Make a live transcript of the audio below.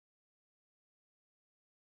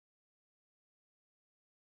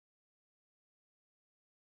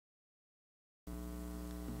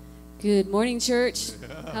Good morning, church.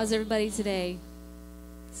 How's everybody today?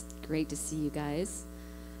 It's great to see you guys.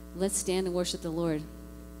 Let's stand and worship the Lord.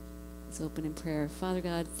 Let's open in prayer. Father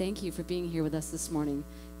God, thank you for being here with us this morning.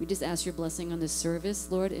 We just ask your blessing on this service,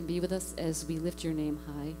 Lord, and be with us as we lift your name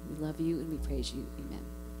high. We love you and we praise you.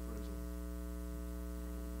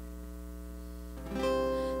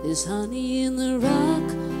 Amen. There's honey in the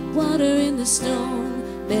rock, water in the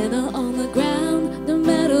stone, manna on the ground, no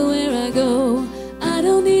matter where I go. I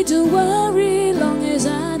don't need to worry long as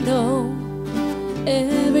I know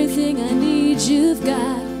everything I need you've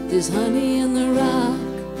got. There's honey in the rock.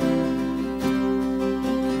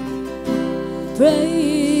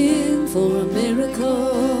 Praying for a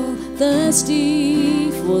miracle,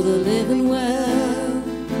 thirsty for the living well.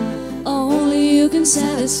 Only you can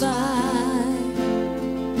satisfy.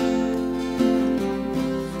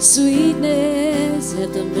 Sweetness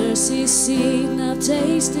at the mercy seat, now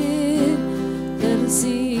tasted, let it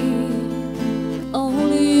see.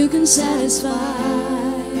 Only you can satisfy.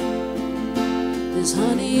 There's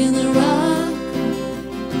honey in the rock.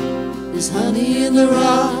 There's honey in the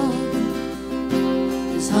rock.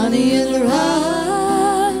 There's honey in the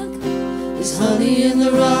rock. There's honey in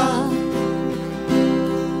the rock.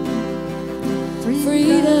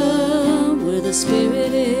 Freedom where the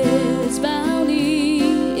Spirit is,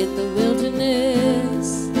 bounty in the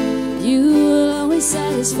wilderness. You will always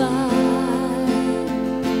satisfy.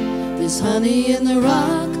 There's honey in the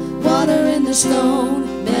rock, water in the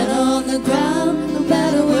stone, manna on the ground, no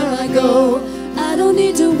matter where I go. I don't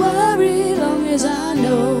need to worry long as I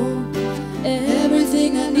know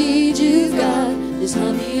everything I need you've got. There's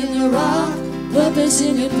honey in the rock, purpose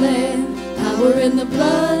in your plan, power in the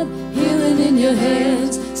blood, healing in your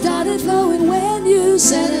hands. Started flowing when you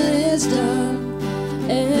said it is done.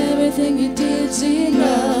 Everything you did's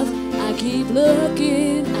enough. I keep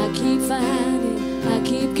looking, I keep finding, I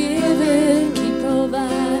keep giving, keep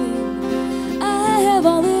providing. I have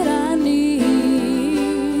all that I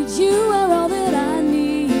need. You are all that I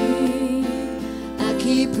need. I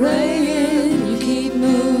keep praying, you keep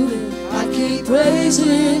moving. I keep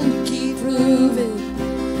praising, you keep proving.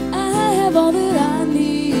 I have all that I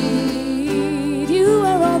need. You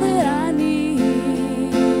are all that I need.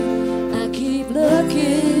 I keep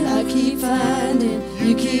looking, I keep finding.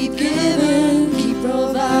 You keep giving, keep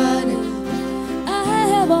providing. I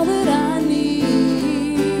have all that I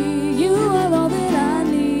need. You are all that I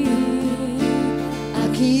need. I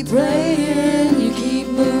keep praying, you keep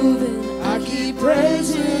moving. I keep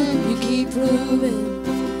praising, you keep proving.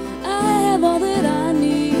 I have all that I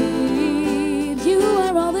need. You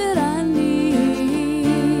are all that I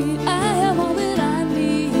need. I have all that I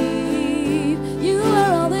need. You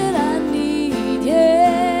are all that I need.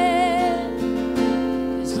 Yeah.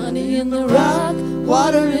 There's honey in the rock,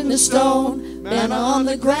 water in the stone, manna on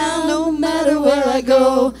the ground, no matter where I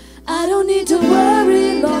go. I don't need to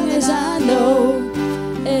worry long as I know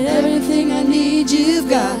everything I need you've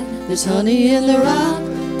got. There's honey in the rock,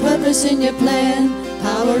 purpose in your plan,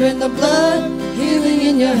 power in the blood, healing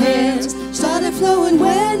in your hands. Started flowing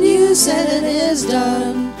when you said it is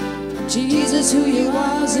done. Jesus, who you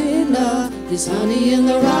are's enough. There's honey in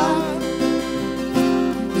the rock.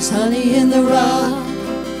 There's honey in the rock.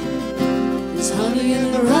 There's honey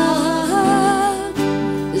in the rock.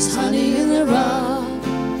 There's honey in the rock.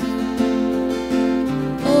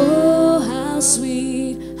 Oh, how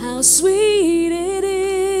sweet it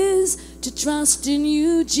is to trust in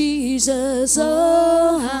you, Jesus.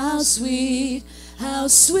 Oh, how sweet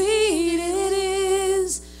it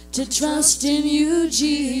is to trust in you,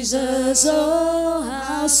 Jesus. Oh,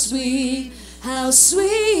 how sweet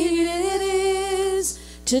it is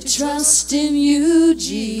to trust in you,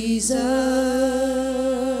 Jesus.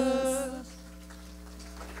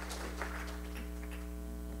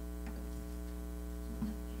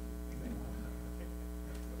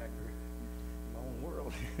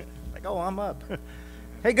 Like, oh, I'm up.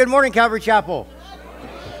 Hey, good morning, Calvary Chapel.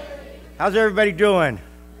 How's everybody doing?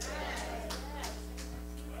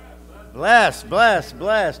 Blessed, blessed,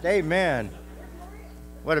 blessed. Amen.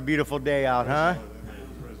 What a beautiful day out, huh?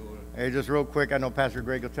 Hey, just real quick, I know Pastor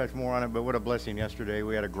Greg will touch more on it, but what a blessing yesterday.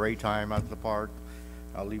 We had a great time out at the park.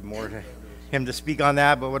 I'll leave more to him to speak on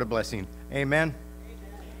that, but what a blessing. Amen.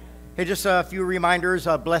 Hey, just a few reminders.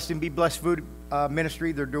 Blessed and Be Blessed Food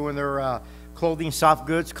Ministry. They're doing their clothing, soft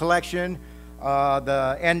goods collection.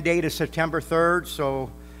 The end date is September 3rd,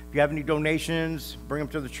 so if you have any donations, bring them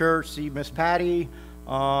to the church. See Miss Patty,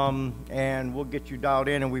 and we'll get you dialed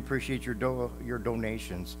in, and we appreciate your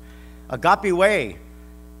donations. Agape Way,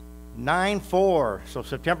 9/4, so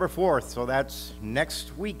September 4th, so that's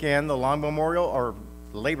next weekend, the Long Memorial or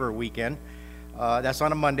Labor Weekend. That's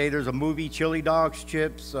on a Monday. There's a movie, chili dogs,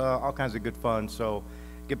 chips, all kinds of good fun. So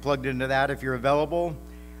get plugged into that if you're available.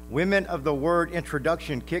 Women of the Word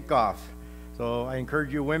introduction kickoff. So I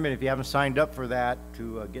encourage you women, if you haven't signed up for that,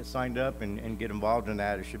 to get signed up and get involved in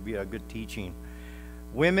that. It should be a good teaching.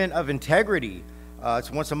 Women of Integrity.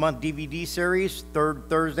 It's once a month DVD series, third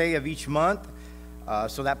Thursday of each month.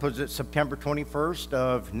 So that puts it September 21st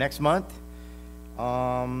of next month.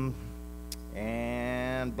 And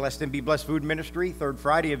Blessed and Be Blessed Food Ministry, third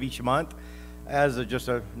Friday of each month. As just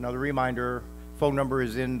another reminder, phone number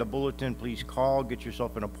is in the bulletin. Please call, get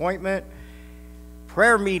yourself an appointment.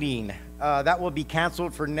 Prayer meeting, that will be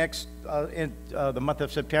canceled for next the month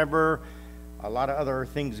of September. A lot of other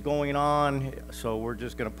things going on, so we're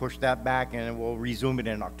just going to push that back and we'll resume it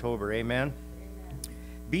in October. Amen.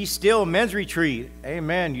 Be Still Men's Retreat.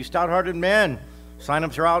 Amen. You stout-hearted men,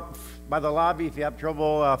 sign-ups are out by the lobby. If you have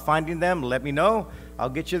trouble finding them, let me know. I'll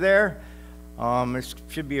get you there. It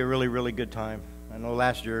should be a really, really good time. I know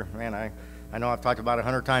last year, man, I know I've talked about it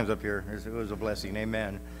 100 times up here. It was a blessing.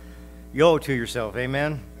 Amen. You owe it to yourself.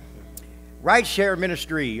 Amen. Ride Share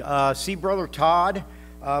Ministry. See Brother Todd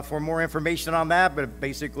for more information on that. But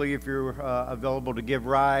basically, if you're available to give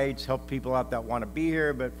rides, help people out that want to be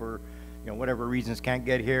here, but for whatever reasons can't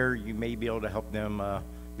get here, you may be able to help them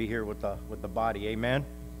be here with the body. Amen.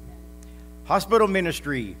 Hospital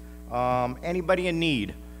ministry. Anybody in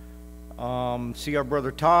need, see our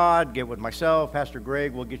Brother Todd, get with myself, Pastor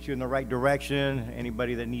Greg. We'll get you in the right direction.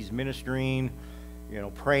 Anybody that needs ministering,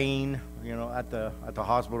 praying, at the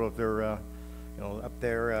hospital, if they're up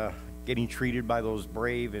there getting treated by those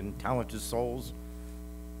brave and talented souls.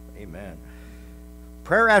 Amen.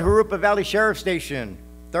 Prayer at Jurupa Valley Sheriff Station,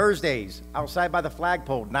 Thursdays, outside by the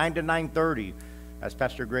flagpole, 9 to 9:30. As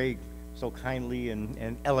Pastor Greg so kindly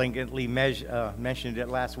and elegantly mentioned it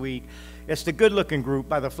last week, it's the good-looking group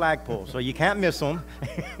by the flagpole, so you can't miss them.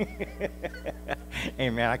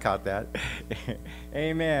 Amen. I caught that.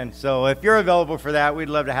 Amen. So if you're available for that, we'd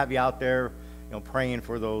love to have you out there, praying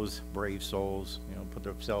for those brave souls. Put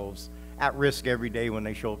themselves at risk every day when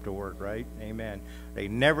they show up to work, right? Amen. They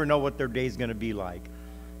never know what their day's going to be like.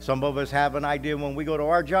 Some of us have an idea when we go to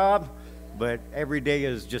our job, but every day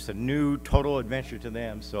is just a new, total adventure to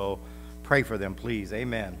them. So pray for them, please.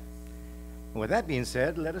 Amen. And with that being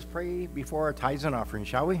said, let us pray before our tithes and offering,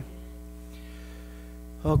 shall we?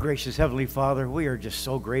 Oh, gracious Heavenly Father, we are just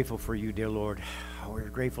so grateful for you, dear Lord. We're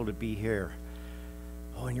grateful to be here,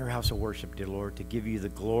 in your house of worship, dear Lord, to give you the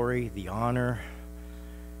glory, the honor,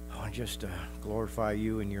 and just to glorify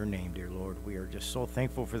you in your name, dear Lord. We are just so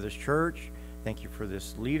thankful for this church. Thank you for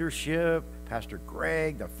this leadership, Pastor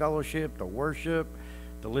Greg, the fellowship, the worship.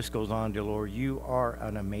 The list goes on, dear Lord. You are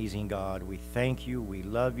an amazing God. We thank you. We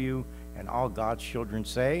love you. And all God's children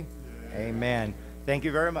say, amen. Thank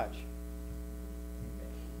you very much.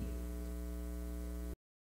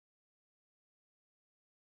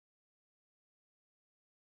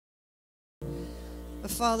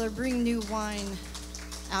 Father, bring new wine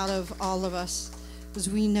out of all of us, because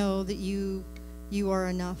we know that you are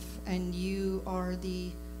enough, and you are the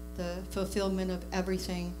fulfillment of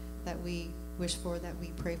everything that we wish for, that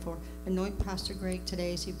we pray for. Anoint Pastor Greg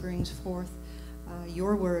today as he brings forth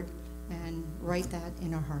your word, and write that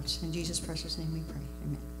in our hearts. In Jesus' precious name we pray.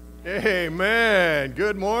 Amen. Amen.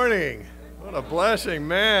 Good morning. What a blessing,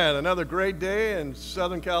 man. Another great day in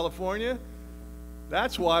Southern California.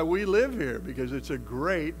 That's why we live here, because it's a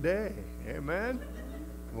great day. Amen.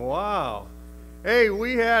 Wow. Hey,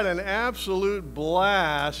 we had an absolute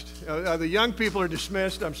blast. The young people are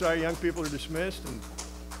dismissed. I'm sorry, young people are dismissed,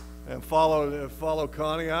 and follow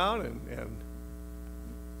Connie out, and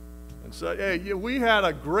so hey, we had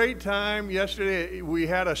a great time yesterday. We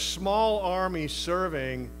had a small army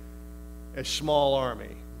serving a small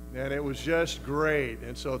army, and it was just great.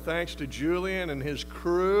 And so thanks to Julian and his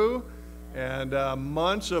crew, and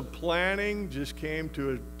months of planning just came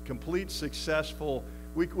to a complete successful.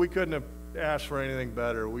 We couldn't have asked for anything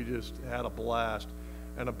better. We just had a blast.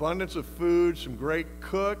 An abundance of food, some great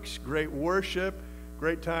cooks, great worship,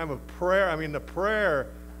 great time of prayer. I mean, the prayer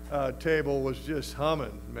table was just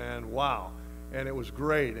humming, man. Wow. And it was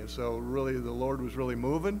great. And so really the Lord was really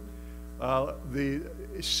moving.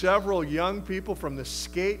 Several young people from the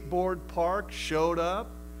skateboard park showed up,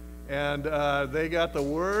 and they got the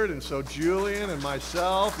word. And so Julian and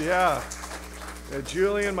myself,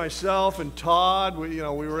 Julian, myself, and Todd, we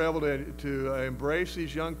were able to embrace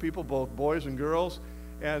these young people, both boys and girls,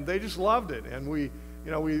 and they just loved it. And we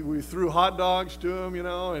threw hot dogs to them,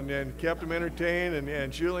 and kept them entertained.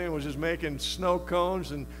 And Julian was just making snow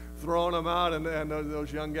cones and throwing them out. And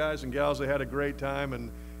those young guys and gals, they had a great time.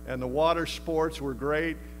 And the water sports were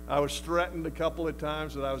great. I was threatened a couple of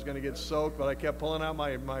times that I was going to get soaked, but I kept pulling out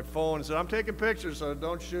my phone and said, I'm taking pictures, so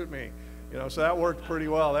don't shoot me. So that worked pretty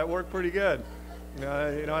well. That worked pretty good.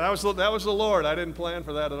 That was the Lord. I didn't plan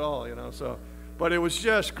for that at all, But it was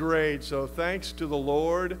just great. So thanks to the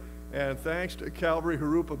Lord, and thanks to Calvary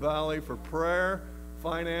Jurupa Valley for prayer,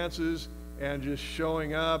 finances, and just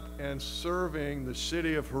showing up and serving the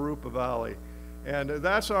city of Jurupa Valley. And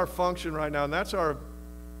that's our function right now, and that's our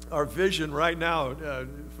vision right now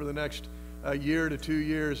for the next year to 2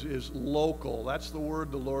 years is local. That's the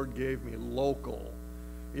word the Lord gave me, local.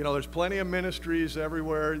 There's plenty of ministries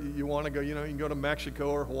everywhere you want to go. You can go to Mexico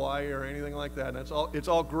or Hawaii or anything like that, and it's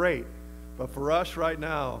all great. But for us right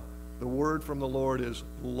now, the word from the Lord is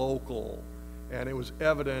local, and it was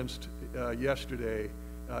evidenced yesterday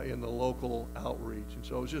in the local outreach, and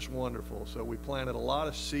so it was just wonderful. So we planted a lot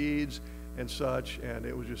of seeds and such, and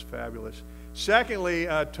it was just fabulous. Secondly,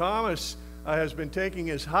 Thomas has been taking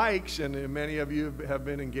his hikes, and many of you have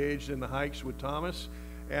been engaged in the hikes with Thomas,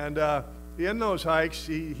 and in those hikes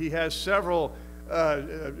he has several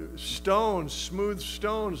stones, smooth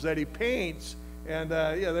stones that he paints, and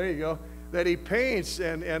there you go, that he paints,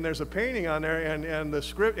 and there's a painting on there, and the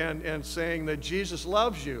script and saying that Jesus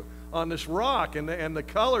loves you on this rock, and the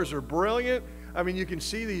colors are brilliant. I mean, you can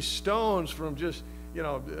see these stones from just,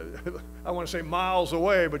 I want to say miles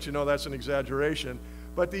away, but that's an exaggeration.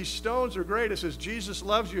 But these stones are great. It says Jesus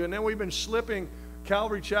loves you, and then we've been slipping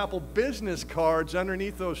Calvary Chapel business cards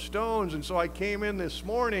underneath those stones, and so I came in this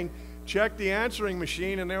morning, checked the answering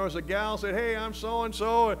machine, and there was a gal said, hey, I'm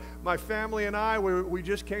so-and-so, and my family and I, we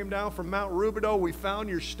just came down from Mount Rubidoux. We found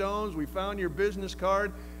your stones, we found your business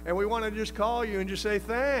card, and we want to just call you and just say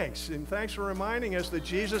thanks, and thanks for reminding us that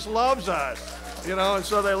Jesus loves us, and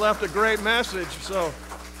so they left a great message. So,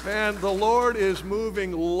 man, the Lord is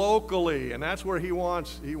moving locally, and that's where He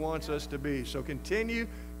wants us to be. So continue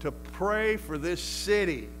to pray for this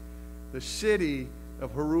city, the city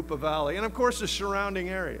of Jurupa Valley, and of course the surrounding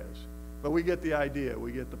areas. But we get the idea,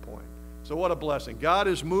 we get the point. So what a blessing. God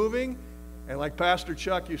is moving, and like Pastor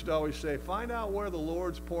Chuck used to always say, find out where the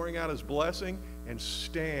Lord's pouring out His blessing and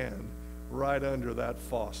stand right under that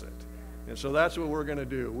faucet. And so that's what we're going to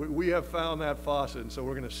do. We have found that faucet, and so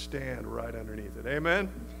we're going to stand right underneath it. Amen?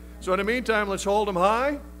 So in the meantime, let's hold them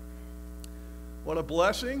high. What a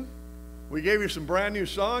blessing. We gave you some brand new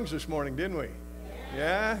songs this morning, didn't we?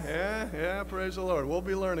 Yeah, praise the Lord. We'll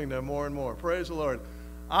be learning them more and more. Praise the Lord.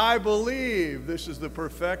 I believe this is the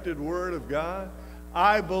perfected Word of God.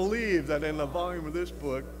 I believe that in the volume of this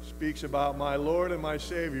book speaks about my Lord and my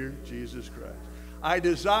Savior, Jesus Christ. I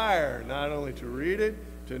desire not only to read it,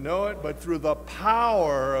 to know it, but through the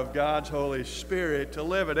power of God's Holy Spirit to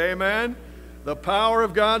live it. Amen? The power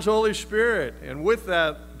of God's Holy Spirit. And with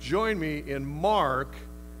that, join me in Mark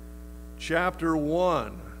chapter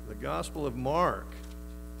 1, the Gospel of Mark.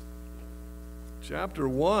 Chapter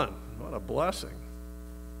 1. What a blessing.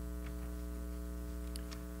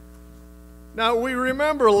 Now, we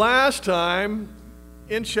remember last time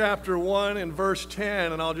in chapter 1 and verse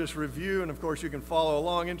 10, and I'll just review, and of course you can follow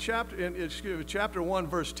along. In chapter 1,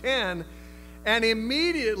 verse 10, and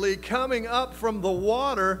immediately coming up from the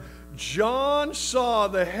water, John saw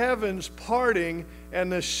the heavens parting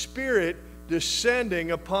and the Spirit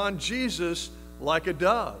descending upon Jesus like a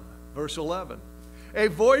dove. Verse 11, a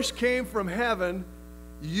voice came from heaven,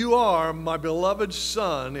 you are my beloved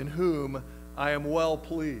Son, in whom I am well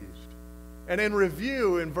pleased. And in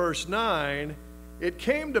review, in verse 9, it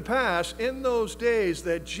came to pass in those days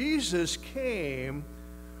that Jesus came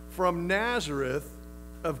from Nazareth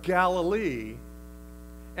of Galilee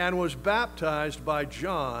and was baptized by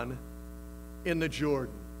John in the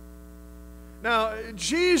Jordan. Now,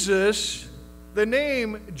 Jesus, the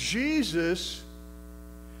name Jesus,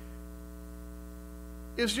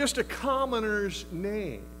 is just a commoner's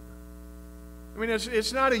name. I mean,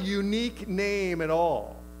 it's not a unique name at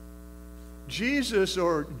all. Jesus,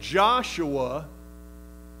 or Joshua,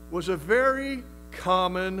 was a very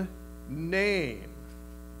common name.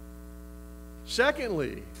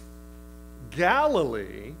 Secondly,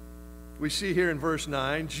 Galilee, we see here in verse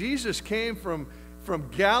 9, Jesus came from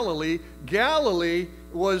Galilee. Galilee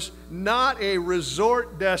was not a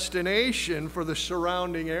resort destination for the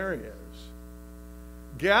surrounding areas.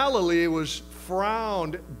 Galilee was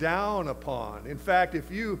frowned down upon. In fact,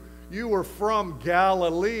 if you were from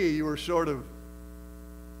Galilee, you were sort of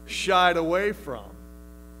shied away from.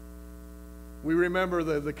 We remember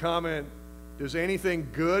the comment, does anything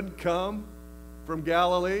good come from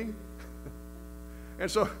Galilee?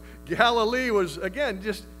 And so Galilee was, again,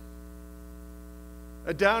 just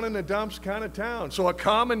a down-in-the-dumps kind of town. So a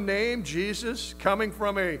common name, Jesus, coming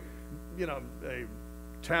from a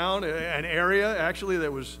town, an area actually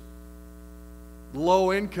that was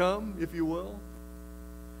low income, if you will.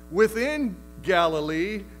 Within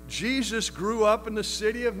Galilee, Jesus grew up in the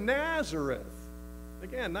city of Nazareth.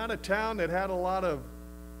 Again, not a town that had a lot of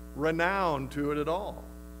renown to it at all.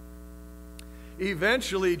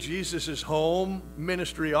 Eventually, Jesus' home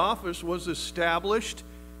ministry office was established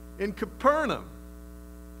in Capernaum.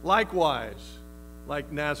 Likewise,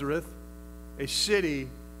 like Nazareth, a city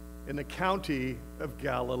in the county of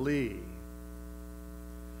Galilee.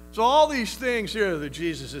 So all these things here, that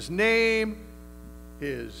Jesus' name,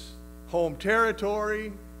 his home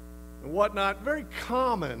territory, and whatnot, very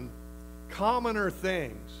commoner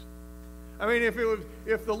things. I mean,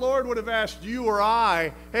 if the Lord would have asked you or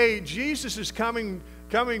I, hey, Jesus is coming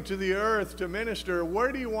to the earth to minister,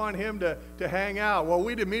 where do you want him to hang out? Well,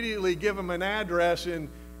 we'd immediately give him an address in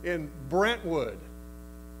Brentwood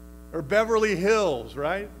or Beverly Hills,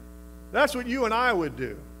 right? That's what you and I would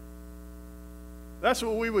do. That's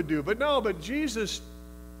what we would do. But Jesus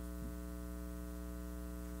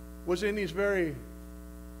was in these very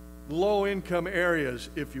low-income areas,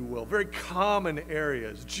 if you will, very common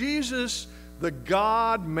areas. Jesus, the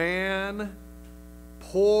God-man,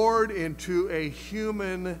 poured into a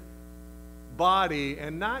human body,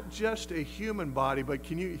 and not just a human body, but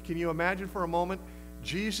can you imagine for a moment,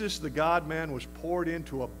 Jesus, the God-man, was poured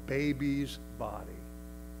into a baby's body.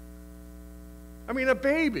 I mean, a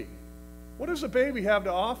baby. What does a baby have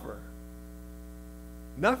to offer?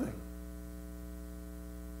 Nothing.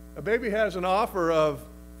 A baby has an offer of,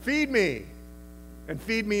 feed me, and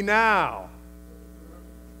feed me now.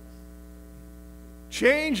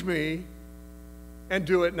 Change me, and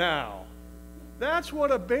do it now. That's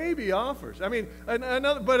what a baby offers. I mean, in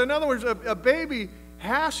other words, a baby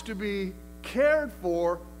has to be cared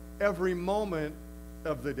for every moment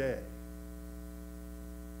of the day.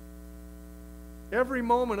 Every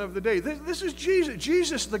moment of the day. This is Jesus.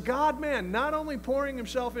 Jesus, the God-man, not only pouring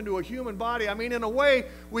himself into a human body. I mean, in a way,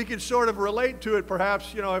 we could sort of relate to it,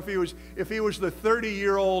 perhaps, you know, if he was the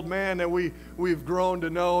 30-year-old man that we've grown to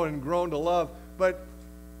know and grown to love, but,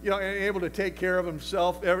 you know, able to take care of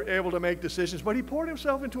himself, able to make decisions. But he poured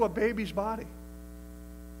himself into a baby's body.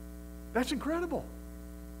 That's incredible.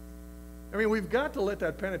 I mean, we've got to let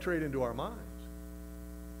that penetrate into our minds.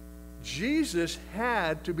 Jesus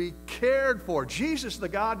had to be cared for. Jesus, the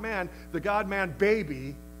God-man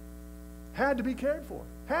baby, had to be cared for.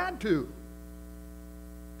 Had to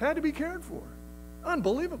be cared for.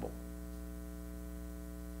 Unbelievable.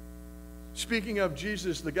 Speaking of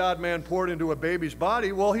Jesus, the God-man poured into a baby's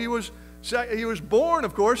body, well, he was born,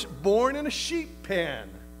 of course, born in a sheep pen.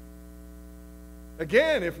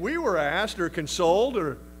 Again, if we were asked or consoled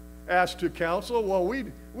or asked to counsel, well,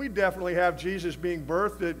 we'd definitely have Jesus being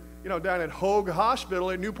birthed at, you know, down at Hoag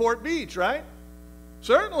Hospital at Newport Beach, right?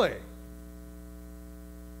 Certainly.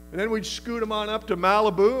 And then we'd scoot him on up to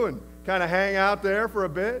Malibu and kind of hang out there for a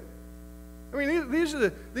bit. I mean, these are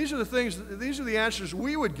the things, these are the answers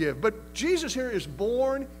we would give. But Jesus here is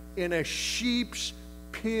born in a sheep's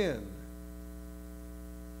pen.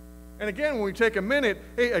 And again, when we take a minute,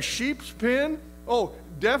 hey, a sheep's pen? Oh,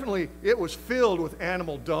 definitely it was filled with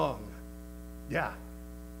animal dung. Yeah.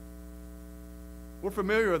 We're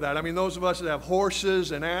familiar with that. I mean, those of us that have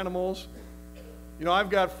horses and animals, you know, I've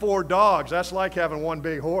got 4 dogs. That's like having one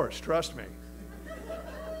big horse, trust me.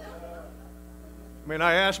 I mean,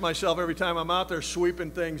 I ask myself every time I'm out there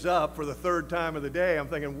sweeping things up for the 3rd time of the day, I'm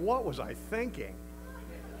thinking, what was I thinking?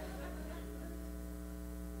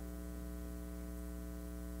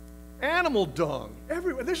 Animal dung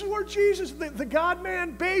everywhere. This is where Jesus, the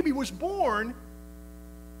God-man baby, was born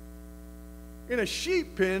in a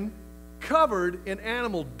sheep pen covered in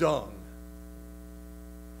animal dung.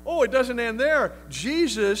 Oh, it doesn't end there.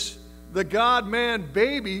 Jesus, the God-man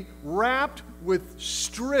baby, wrapped with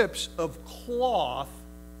strips of cloth,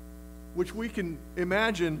 which we can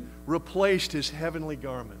imagine replaced his heavenly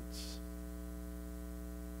garments.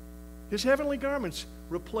 His heavenly garments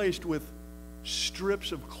replaced with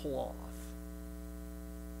strips of cloth.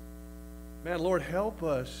 Man, Lord, help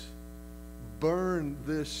us burn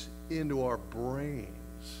this into our brains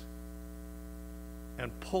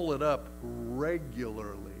and pull it up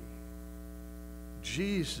regularly.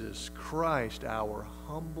 Jesus Christ, our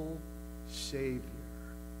humble Savior.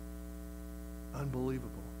 Unbelievable.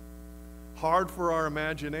 Hard for our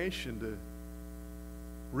imagination to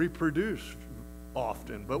reproduce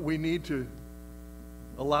often, but we need to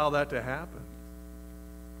allow that to happen.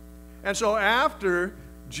 And so after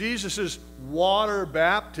Jesus' water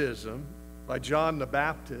baptism by John the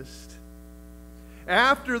Baptist,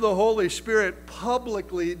 after the Holy Spirit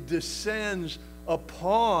publicly descends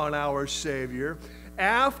upon our Savior,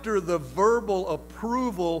 after the verbal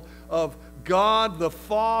approval of God the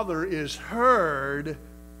Father is heard,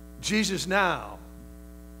 Jesus now,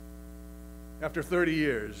 after 30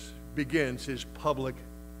 years, begins his public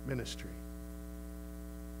ministry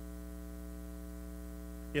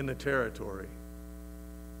in the territory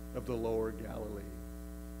of the lower Galilee.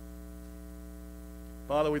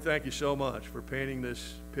 Father, we thank you so much for painting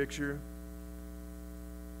this picture.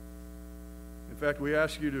 In fact, we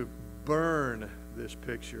ask you to burn this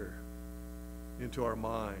picture into our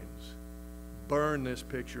minds. Burn this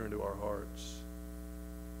picture into our hearts.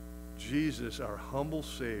 Jesus, our humble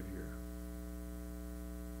Savior,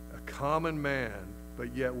 a common man,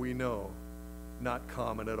 but yet we know not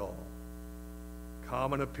common at all.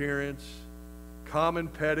 Common appearance, common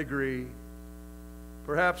pedigree,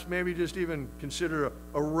 perhaps maybe just even consider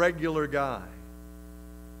a regular guy.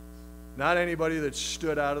 Not anybody that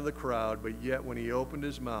stood out of the crowd, but yet when he opened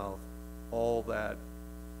his mouth, all that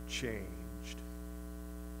changed.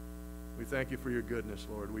 We thank you for your goodness,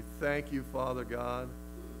 Lord. We thank you, Father God,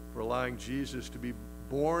 for allowing Jesus to be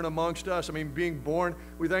born amongst us. I mean, being born,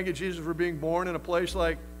 we thank you, Jesus, for being born in a place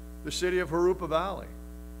like the city of Jurupa Valley.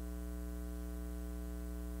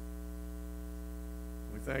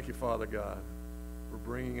 We thank you, Father God, for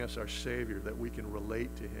bringing us our Savior that we can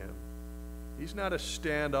relate to him. He's not a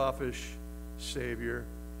standoffish Savior.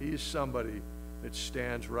 He is somebody that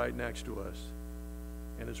stands right next to us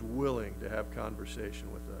and is willing to have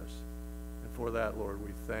conversation with us. And for that, Lord,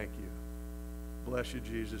 we thank you. Bless you,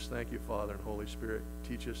 Jesus. Thank you, Father and Holy Spirit.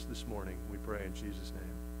 Teach us this morning, we pray in Jesus'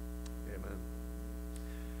 name. Amen.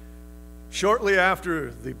 Shortly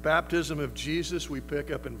after the baptism of Jesus, we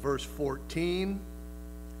pick up in verse 14.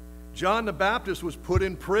 John the Baptist was put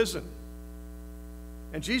in prison.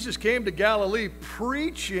 And Jesus came to Galilee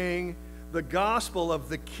preaching the gospel of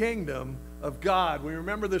the kingdom of God. We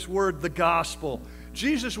remember this word, the gospel.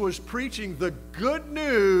 Jesus was preaching the good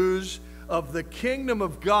news of the kingdom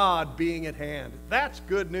of God being at hand. That's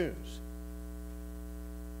good news.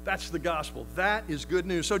 That's the gospel. That is good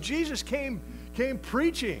news. So Jesus came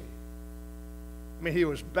preaching. I mean, he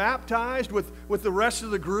was baptized with the rest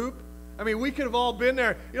of the group. I mean, we could have all been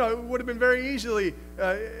there. You know, it would have been very easily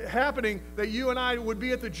happening that you and I would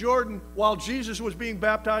be at the Jordan while Jesus was being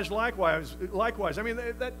baptized likewise. I mean,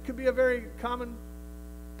 that could be a very common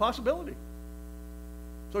possibility.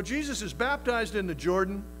 So Jesus is baptized in the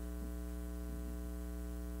Jordan,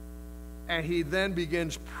 and he then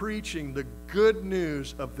begins preaching the good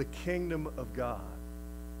news of the kingdom of God.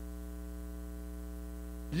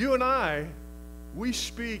 You and I, we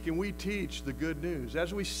speak and we teach the good news.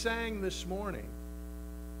 As we sang this morning,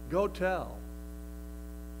 go tell.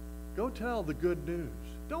 Go tell the good news.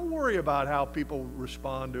 Don't worry about how people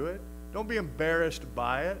respond to it. Don't be embarrassed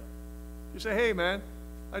by it. You say, hey man,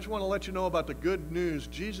 I just want to let you know about the good news.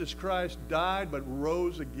 Jesus Christ died but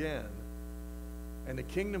rose again. And the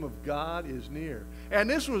kingdom of God is near. And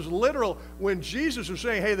this was literal when Jesus was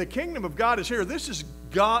saying, hey, the kingdom of God is here. This is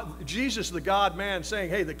God, Jesus the God-man saying,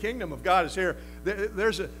 hey, the kingdom of God is here.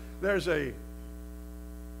 There's a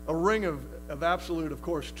ring of absolute, of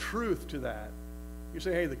course, truth to that. You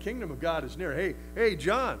say, hey, the kingdom of God is near. Hey,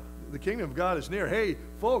 John, the kingdom of God is near. Hey,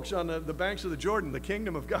 folks on the banks of the Jordan, the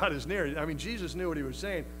kingdom of God is near. I mean, Jesus knew what he was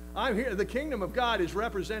saying. I'm here. The kingdom of God is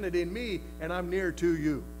represented in me, and I'm near to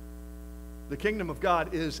you. The kingdom of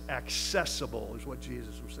God is accessible, is what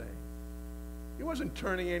Jesus was saying. He wasn't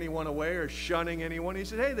turning anyone away or shunning anyone. He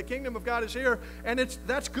said, hey, the kingdom of God is here, and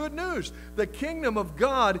that's good news. The kingdom of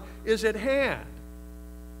God is at hand.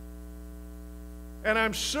 And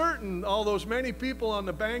I'm certain, all those many people on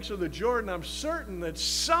the banks of the Jordan, I'm certain that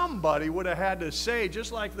somebody would have had to say,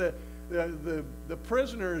 just like the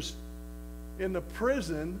prisoners in the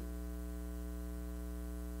prison,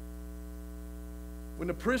 when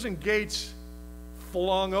the prison gates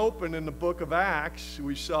flung open in the book of Acts,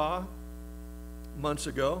 we saw months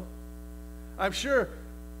ago, I'm sure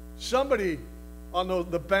somebody on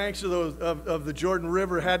the banks of the Jordan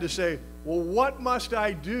River had to say, well, what must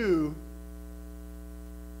I do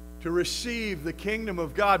to receive the kingdom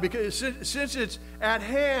of God? Because since it's at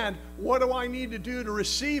hand, what do I need to do to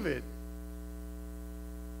receive it?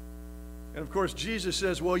 And of course, Jesus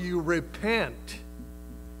says, well, you repent.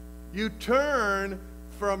 You turn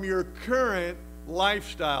from your current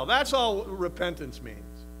lifestyle. That's all repentance means.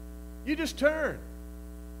 You just turn.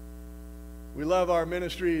 We love our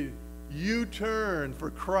ministry, You Turn for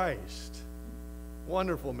Christ.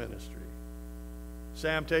 Wonderful ministry.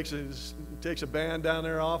 Sam takes a band down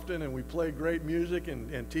there often, and we play great music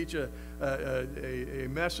and teach a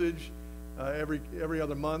message every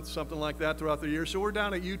other month, something like that throughout the year. So we're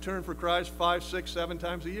down at You Turn for Christ 5, 6, 7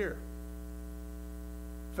 times a year.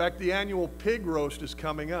 In fact, the annual pig roast is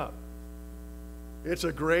coming up. It's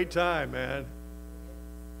a great time, man.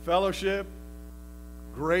 Fellowship,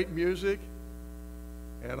 great music,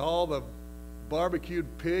 and all the barbecued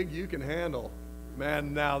pig you can handle.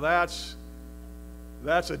 Man, now that's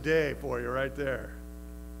a day for you right there.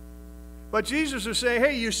 But Jesus is saying,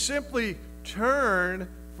 hey, you simply turn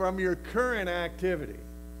from your current activity.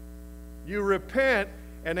 You repent,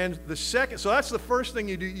 and then the second, so that's the first thing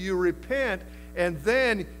you do. You repent, and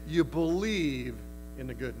then you believe in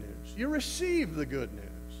the good news. You receive the good news.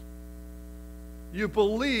 You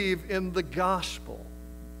believe in the gospel.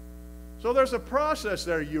 So there's a process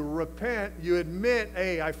there. You repent, you admit,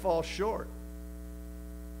 hey, I fall short.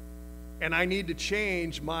 And I need to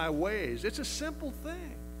change my ways. It's a simple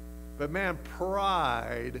thing. But man,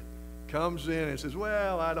 pride comes in and says,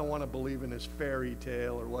 well, I don't want to believe in this fairy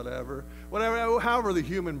tale or whatever, however the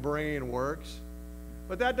human brain works.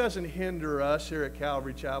 But that doesn't hinder us here at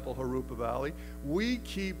Calvary Chapel, Jurupa Valley. We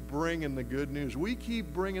keep bringing the good news. We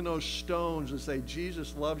keep bringing those stones that say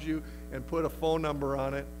Jesus loves you and put a phone number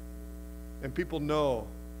on it. And people know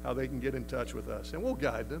how they can get in touch with us. And we'll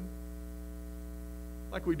guide them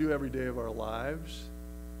like we do every day of our lives.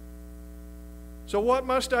 So what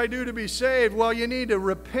must I do to be saved? Well, you need to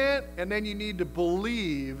repent, and then you need to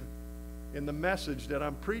believe in the message that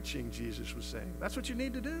I'm preaching, Jesus was saying. That's what you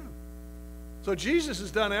need to do. So Jesus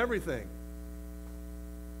has done everything.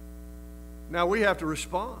 Now we have to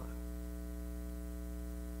respond.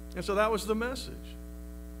 And so that was the message.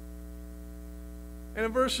 And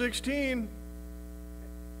in verse 16,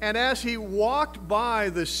 and as he walked by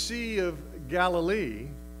the Sea of Galilee,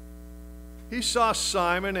 he saw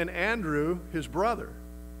Simon and Andrew, his brother.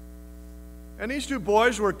 And these two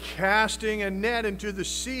boys were casting a net into the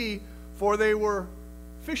sea, for they were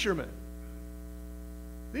fishermen.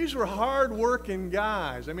 These were hard-working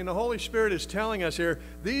guys. I mean, the Holy Spirit is telling us here,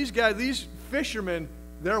 these guys, these fishermen,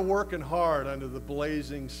 they're working hard under the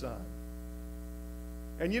blazing sun.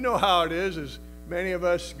 And you know how it is many of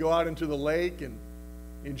us go out into the lake and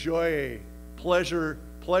enjoy a pleasure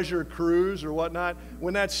cruise or whatnot.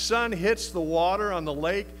 When that sun hits the water on the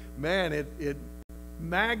lake, man, it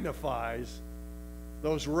magnifies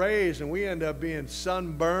those rays, and we end up being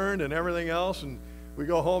sunburned and everything else, and we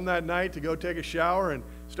go home that night to go take a shower and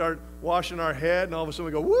start washing our head, and all of a sudden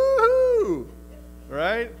we go, woohoo!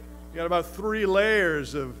 Right? You got about 3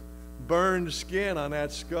 layers of burned skin on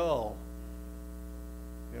that skull.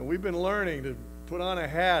 And we've been learning to put on a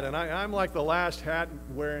hat, and I'm like the last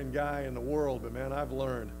hat-wearing guy in the world, but man, I've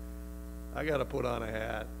learned I got to put on a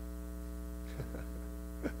hat.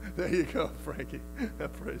 There you go, Frankie.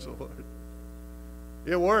 Praise the Lord.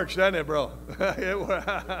 It works, doesn't it, bro?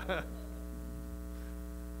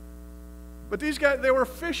 But these guys, they were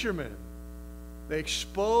fishermen. They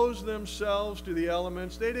exposed themselves to the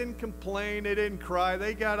elements. They didn't complain. They didn't cry.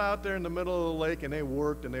 They got out there in the middle of the lake, and they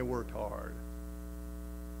worked hard.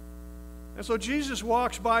 And so Jesus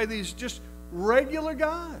walks by these just regular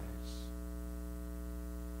guys.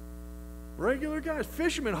 Regular guys,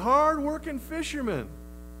 fishermen, hard-working fishermen.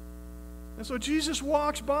 And so Jesus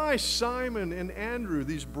walks by Simon and Andrew,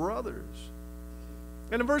 these brothers.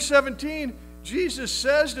 And in verse 17, Jesus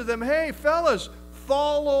says to them, hey, fellas,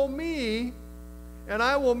 follow me, and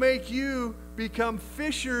I will make you become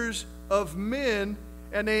fishers of men.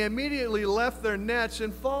 And they immediately left their nets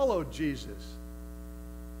and followed Jesus.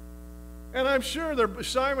 And I'm sure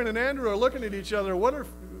Simon and Andrew are looking at each other. What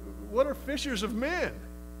are fishers of men?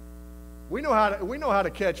 We know how to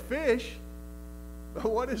catch fish. But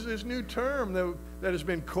what is this new term that has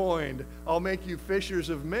been coined? I'll make you fishers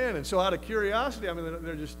of men. And so out of curiosity, I mean,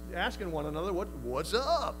 they're just asking one another, what's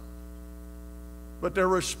up? But their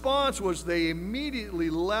response was they immediately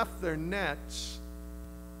left their nets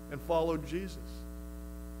and followed Jesus.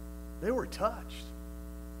 They were touched.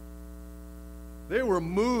 They were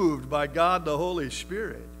moved by God the Holy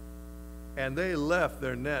Spirit, and they left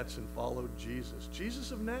their nets and followed Jesus.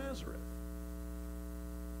 Jesus of Nazareth.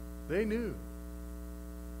 They knew.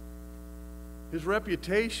 His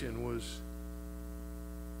reputation was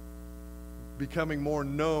becoming more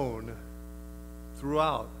known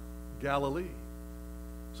throughout Galilee.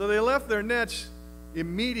 So they left their nets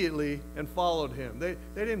immediately and followed him. They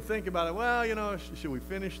didn't think about it, well, should we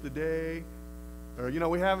finish the day? Or,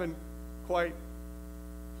 we haven't quite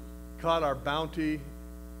caught our bounty.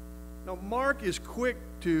 Now, Mark is quick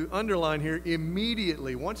to underline here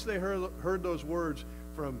immediately. Once they heard those words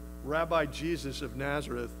from Rabbi Jesus of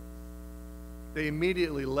Nazareth, they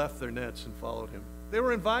immediately left their nets and followed him. They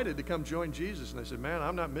were invited to come join Jesus, and they said, man,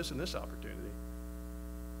 I'm not missing this opportunity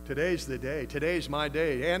Today's the day. Today's my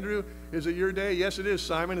day. Andrew, is it your day? Yes, it is.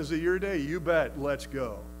 Simon, is it your day? You bet. Let's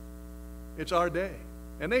go. It's our day.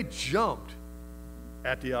 And they jumped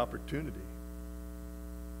at the opportunity.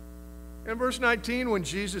 In verse 19, when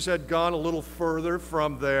Jesus had gone a little further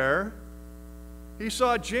from there, he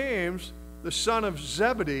saw James, the son of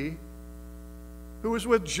Zebedee, who was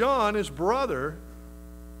with John, his brother,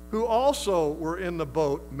 who also were in the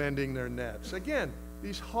boat mending their nets. Again,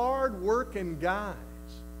 these hard-working guys,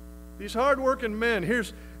 these hard-working men.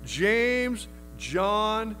 Here's James,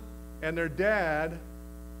 John, and their dad,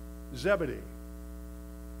 Zebedee.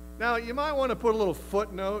 Now, you might want to put a little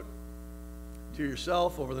footnote to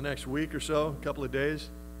yourself over the next week or so, a couple of days.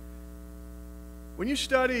 When you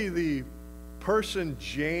study the person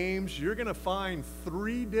James, you're going to find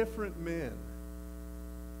three different men.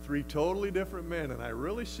 Three totally different men. And I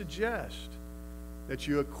really suggest that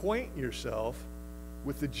you acquaint yourself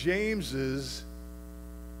with the Jameses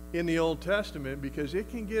in the Old Testament, because it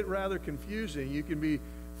can get rather confusing. You can be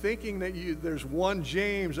thinking that there's one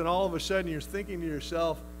James, and all of a sudden you're thinking to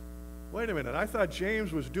yourself, wait a minute, I thought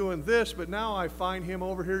James was doing this, but now I find him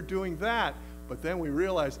over here doing that. But then we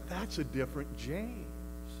realize that's a different James.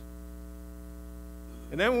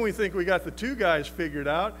 And then when we think we got the two guys figured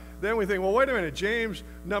out, then we think, well, wait a minute, James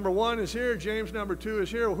number 1 is here, James number 2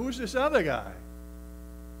 is here. Well, who's this other guy?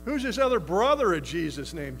 Who's this other brother of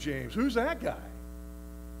Jesus named James? Who's that guy?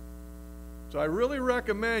 So I really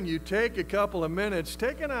recommend you take a couple of minutes,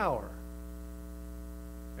 take an hour,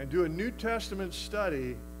 and do a New Testament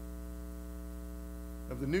study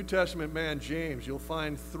of the New Testament man James. You'll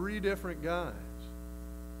find three different guys.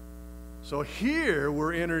 So here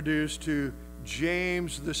we're introduced to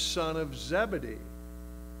James, the son of Zebedee.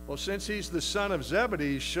 Well, since he's the son of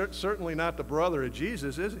Zebedee, he's certainly not the brother of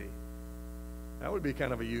Jesus, is he? That would be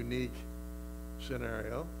kind of a unique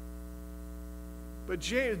scenario. But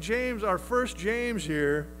James, our first James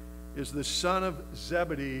here, is the son of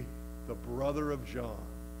Zebedee, the brother of John.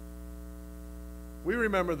 We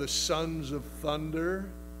remember the sons of thunder,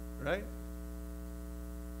 right?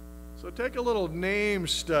 So take a little name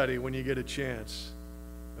study when you get a chance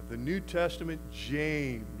of the New Testament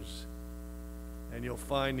James, and you'll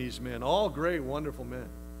find these men, all great, wonderful men.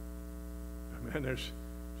 Man, there's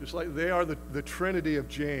just like they are the Trinity of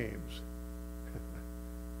James.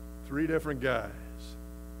 Three different guys.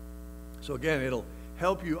 So again, it'll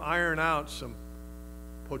help you iron out some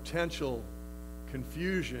potential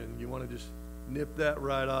confusion. You want to just nip that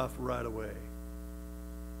right off right away.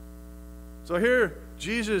 So here,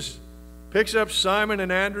 Jesus picks up Simon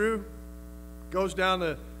and Andrew, goes down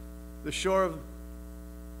the shore of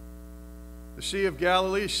the Sea of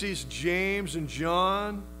Galilee, sees James and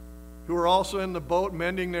John, who are also in the boat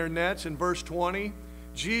mending their nets. In verse 20,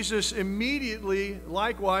 Jesus immediately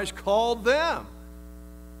likewise called them.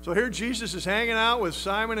 So here Jesus is hanging out with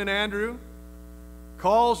Simon and Andrew,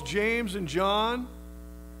 calls James and John,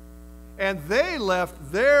 and they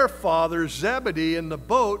left their father Zebedee in the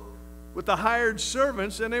boat with the hired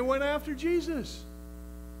servants, and they went after Jesus.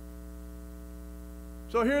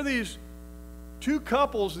 So here these two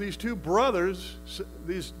couples, these two brothers,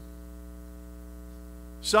 these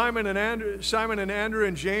Simon and Andrew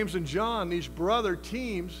and James and John, these brother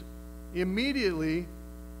teams, immediately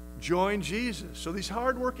join Jesus. So these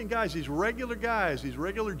hardworking guys, these regular guys, these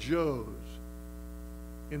regular Joes,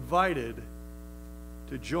 invited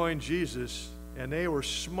to join Jesus, and they were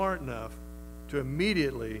smart enough to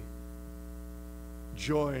immediately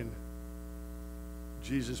join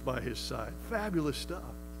Jesus by his side. Fabulous stuff.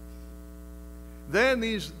 Then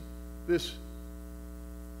this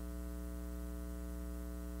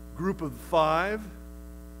group of 5,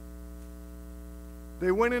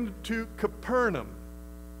 they went into Capernaum.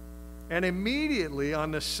 And immediately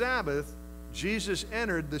on the Sabbath, Jesus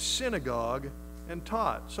entered the synagogue and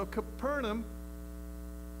taught. So Capernaum,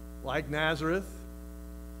 like Nazareth,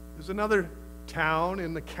 is another town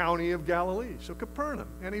in the county of Galilee. So Capernaum.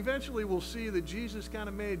 And eventually we'll see that Jesus kind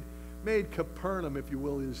of made Capernaum, if you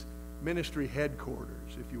will, his ministry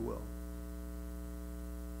headquarters, if you will.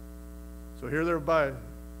 So here they're by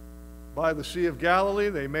the Sea of Galilee.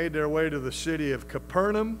 They made their way to the city of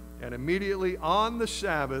Capernaum, and immediately on the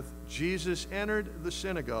Sabbath, Jesus entered the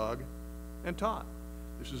synagogue and taught.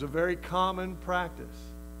 This is a very common practice.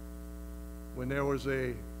 When there was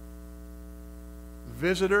a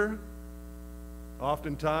visitor,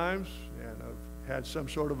 oftentimes, and had some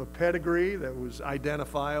sort of a pedigree that was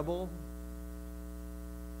identifiable,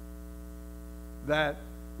 that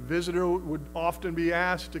visitor would often be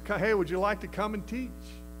asked to come, hey, would you like to come and teach?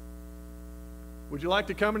 Would you like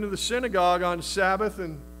to come into the synagogue on Sabbath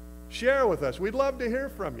and share with us? We'd love to hear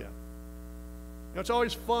from you. It's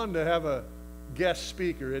always fun to have a guest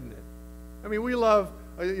speaker, isn't it? I mean, we love,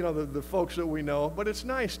 the folks that we know, but it's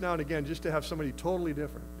nice now and again just to have somebody totally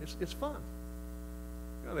different. It's fun.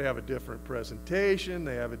 They have a different presentation.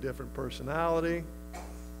 They have a different personality.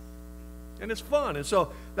 And it's fun. And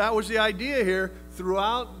so that was the idea here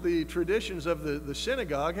throughout the traditions of the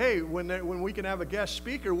synagogue. Hey, when we can have a guest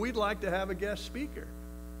speaker, we'd like to have a guest speaker.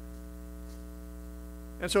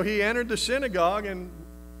 And so he entered the synagogue and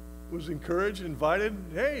was encouraged, invited,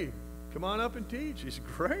 hey, come on up and teach. He said,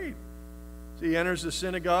 great. So he enters the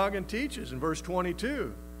synagogue and teaches in verse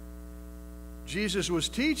 22. Jesus was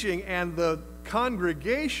teaching, and the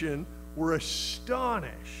congregation were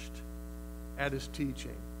astonished at his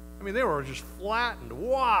teaching. I mean, they were just flattened.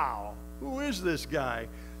 Wow, who is this guy?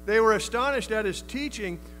 They were astonished at his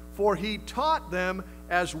teaching, for he taught them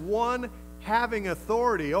as one having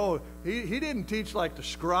authority. Oh, he didn't teach like the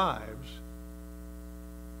scribes.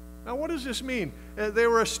 Now, what does this mean? They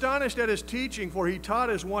were astonished at his teaching, for he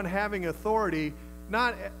taught as one having authority,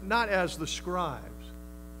 not as the scribes.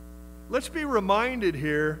 Let's be reminded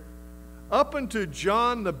here, up until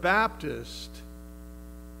John the Baptist,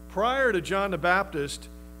 prior to John the Baptist,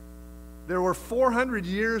 there were 400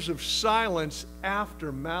 years of silence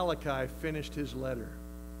after Malachi finished his letter.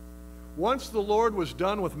 Once the Lord was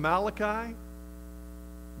done with Malachi,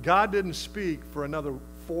 God didn't speak for another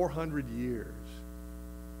 400 years.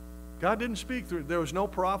 God didn't speak. There was no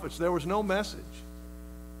prophets. There was no message.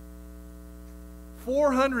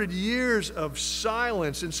 400 years of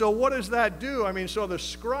silence. And so what does that do? I mean, so the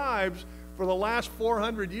scribes, for the last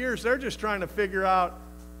 400 years, they're just trying to figure out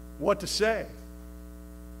what to say.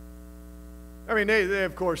 I mean, they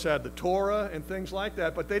of course had the Torah and things like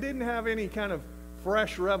that, but they didn't have any kind of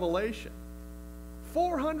fresh revelation.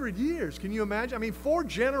 400 years, can you imagine? I mean, 4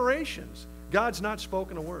 generations, God's not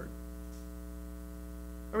spoken a word.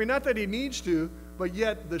 I mean, not that he needs to, but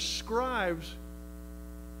yet the scribes,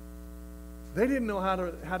 they didn't know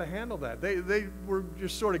how to handle that. They were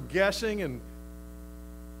just sort of guessing and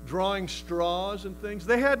drawing straws and things.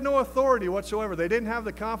 They had no authority whatsoever. They didn't have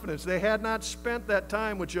the confidence. They had not spent that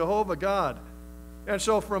time with Jehovah God. And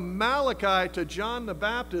so from Malachi to John the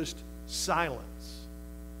Baptist, silence.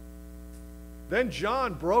 Then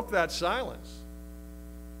John broke that silence.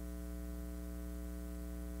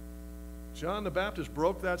 John the Baptist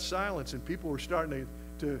broke that silence, and people were starting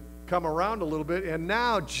to come around a little bit. And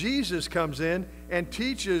now Jesus comes in and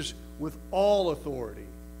teaches with all authority.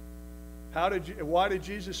 Why did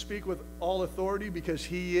Jesus speak with all authority? Because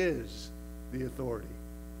he is the authority.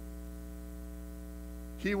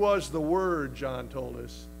 He was the Word, John told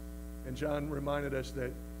us. And John reminded us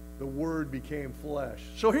that the Word became flesh.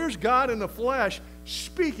 So here's God in the flesh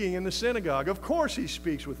speaking in the synagogue. Of course he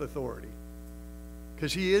speaks with authority,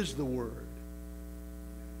 because he is the Word.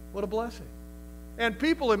 What a blessing. And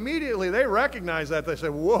people immediately, they recognize that. They say,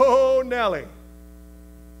 whoa, Nelly,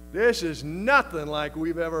 this is nothing like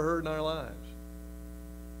we've ever heard in our lives.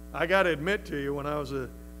 I got to admit to you, when I was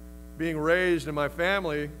being raised in my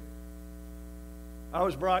family, I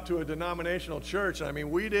was brought to a denominational church. I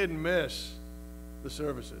mean, we didn't miss the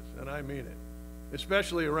services, and I mean it.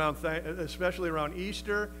 Especially around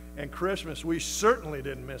Easter and Christmas, we certainly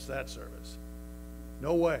didn't miss that service.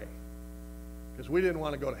 No way. Because we didn't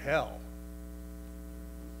want to go to hell.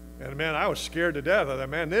 And man, I was scared to death. I thought,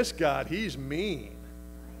 man, this God, he's mean.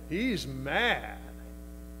 He's mad.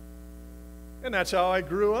 And that's how I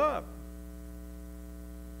grew up.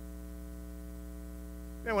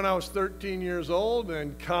 And when I was 13 years old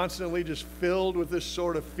and constantly just filled with this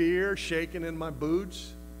sort of fear, shaking in my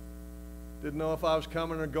boots, didn't know if I was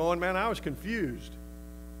coming or going, man, I was confused.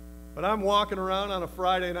 But I'm walking around on a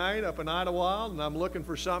Friday night up in Idlewild, and I'm looking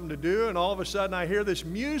for something to do, and all of a sudden I hear this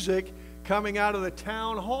music coming out of the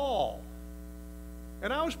town hall.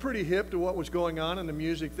 And I was pretty hip to what was going on in the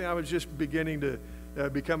music thing. I was just beginning to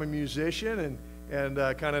become a musician and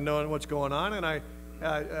kind of knowing what's going on. And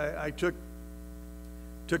I took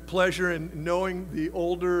pleasure in knowing the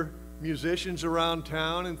older musicians around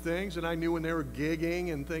town and things, and I knew when they were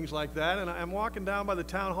gigging and things like that. And I'm walking down by the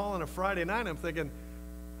town hall on a Friday night, and I'm thinking,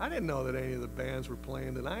 I didn't know that any of the bands were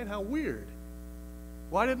playing tonight. How weird.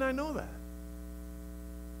 Why didn't I know that?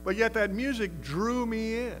 But yet that music drew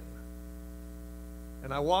me in.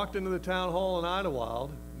 And I walked into the town hall in Idlewild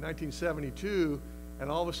in 1972, and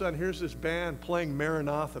all of a sudden here's this band playing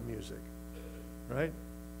Maranatha music, right?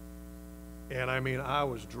 And I mean, I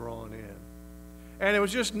was drawn in. And it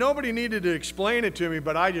was just, nobody needed to explain it to me,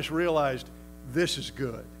 but I just realized this is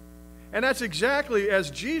good. And that's exactly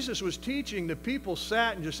as Jesus was teaching, the people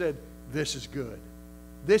sat and just said, this is good.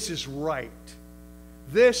 This is right.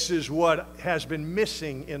 This is what has been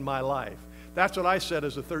missing in my life. That's what I said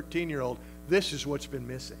as a 13-year-old. This is what's been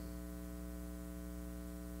missing.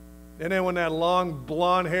 And then when that long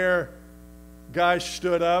blonde hair guy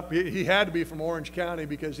stood up, he had to be from Orange County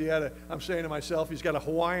because I'm saying to myself, he's got a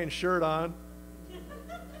Hawaiian shirt on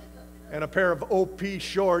and a pair of OP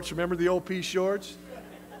shorts. Remember the OP shorts?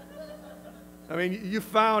 I mean, you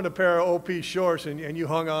found a pair of OP shorts and you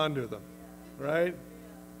hung on to them, right?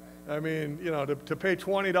 I mean, you know, to pay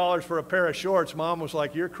 $20 for a pair of shorts, Mom was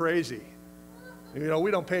like, you're crazy. You know,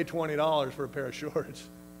 we don't pay $20 for a pair of shorts.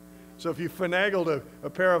 So if you finagled a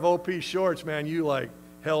pair of OP shorts, man, you like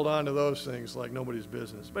held on to those things like nobody's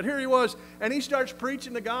business. But here he was, and he starts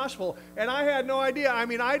preaching the gospel, and I had no idea. I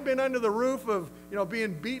mean, I'd been under the roof of, you know,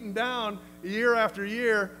 being beaten down year after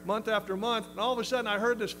year, month after month, and all of a sudden I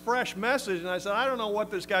heard this fresh message, and I said, I don't know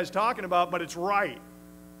what this guy's talking about, but it's right.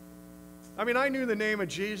 I mean, I knew the name of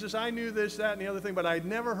Jesus, I knew this, that, and the other thing, but I'd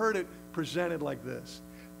never heard it presented like this.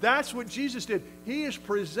 That's what Jesus did. He is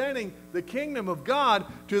presenting the kingdom of God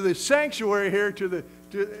to the sanctuary here, to the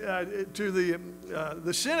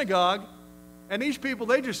synagogue, and these people,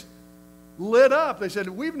 they just lit up. They said,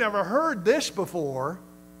 we've never heard this before,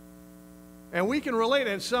 and we can relate.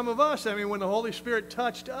 And some of us, I mean, when the Holy Spirit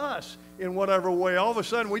touched us in whatever way, all of a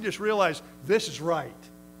sudden we just realized this is right.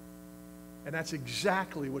 And that's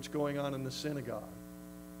exactly what's going on in the synagogue.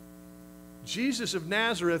 Jesus of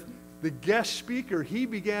Nazareth, the guest speaker, he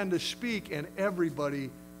began to speak, and everybody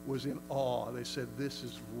was in awe. They said, this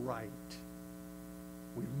is right.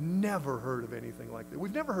 We've never heard of anything like that.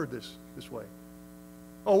 We've never heard this way.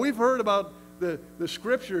 Oh, we've heard about the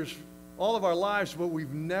scriptures all of our lives, but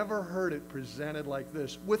we've never heard it presented like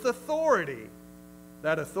this, with authority.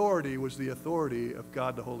 That authority was the authority of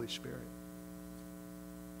God the Holy Spirit.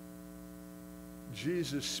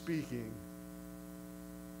 Jesus speaking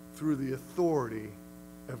through the authority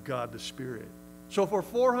of God the Spirit. So for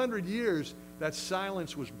 400 years, that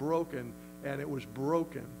silence was broken, and it was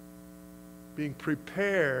broken, being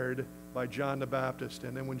prepared by John the Baptist.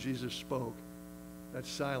 And then when Jesus spoke, that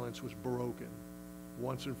silence was broken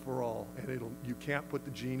once and for all. And you can't put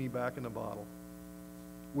the genie back in the bottle.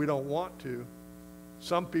 We don't want to.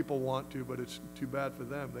 Some people want to, but it's too bad for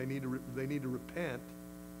them. They need to repent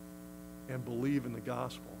and believe in the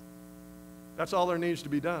gospel. That's all there needs to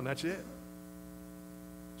be done. That's it.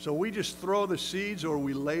 So we just throw the seeds, or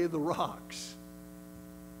we lay the rocks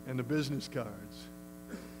and the business cards.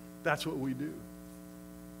 That's what we do.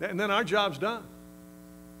 And then our job's done.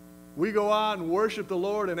 We go out and worship the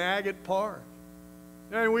Lord in Agate Park.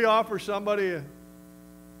 And we offer somebody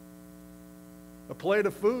a plate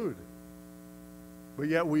of food. But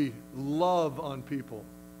yet we love on people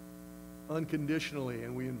unconditionally,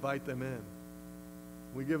 and we invite them in.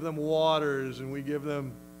 We give them waters, and we give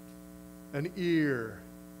them an ear.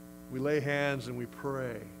 We lay hands and we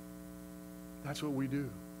pray. That's what we do.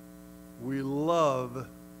 We love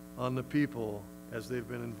on the people as they've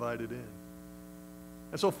been invited in.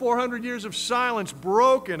 And so 400 years of silence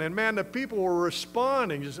broken, and man, the people were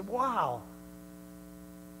responding. You said, wow,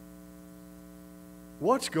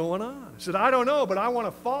 what's going on? I said, I don't know, but I want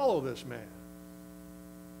to follow this man.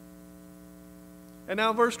 And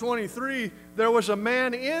now verse 23, there was a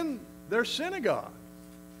man in their synagogue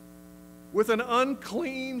with an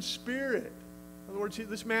unclean spirit. In other words,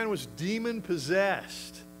 this man was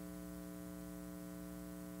demon-possessed.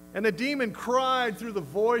 And the demon cried through the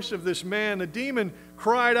voice of this man. The demon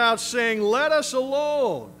cried out, saying, let us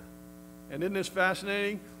alone. And isn't this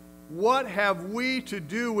fascinating? What have we to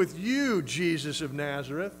do with you, Jesus of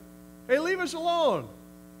Nazareth? Hey, leave us alone.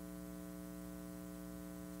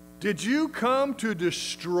 Did you come to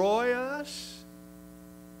destroy us?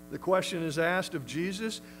 The question is asked of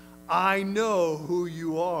Jesus. I know who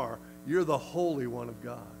you are. You're the Holy One of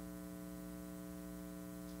God.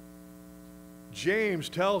 James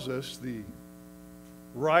tells us, the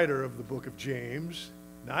writer of the book of James,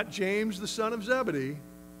 not James the son of Zebedee,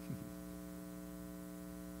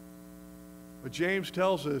 but James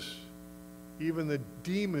tells us even the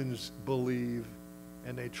demons believe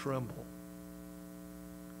and they tremble.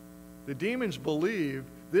 The demons believe.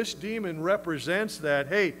 This demon represents that,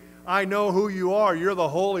 hey, I know who you are. You're the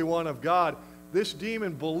Holy One of God. This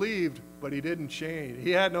demon believed, but he didn't change.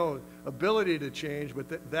 He had no ability to change,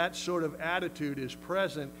 but that sort of attitude is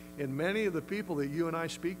present in many of the people that you and I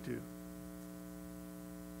speak to.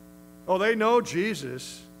 Oh, they know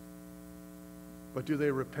Jesus, but do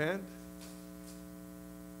they repent?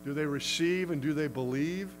 Do they receive and do they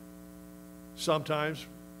believe? Sometimes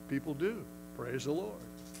people do. Praise the Lord.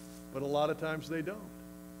 But a lot of times they don't.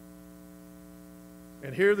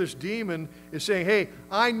 And here this demon is saying, hey,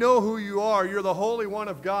 I know who you are. You're the Holy One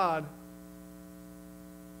of God.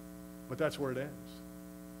 But that's where it ends.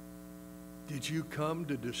 Did you come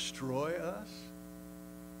to destroy us?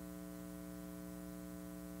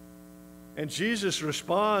 And Jesus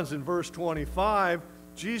responds in verse 25.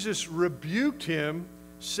 Jesus rebuked him,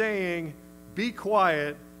 saying, "Be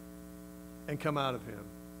quiet and come out of him."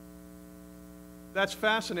 That's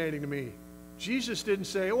fascinating to me. Jesus didn't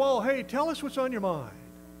say, "Well, hey, tell us what's on your mind.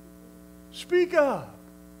 Speak up.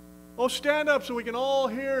 Oh, stand up so we can all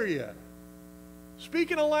hear you.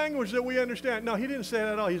 Speak in a language that we understand." No, he didn't say that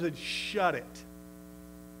at all. He said, "Shut it.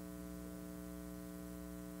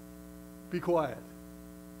 Be quiet."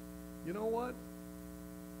 You know what?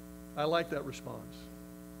 I like that response.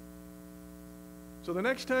 So the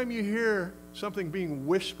next time you hear something being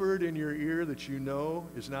whispered in your ear that you know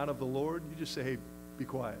is not of the Lord, you just say, "Hey, be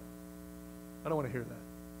quiet. I don't want to hear that."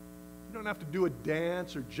 You don't have to do a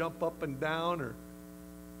dance or jump up and down or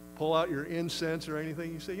pull out your incense or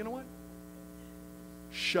anything. You say, "You know what?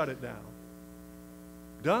 Shut it down."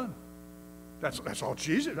 Done. That's all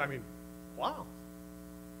Jesus. I mean, wow.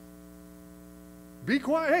 Be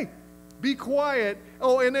quiet. Hey, be quiet.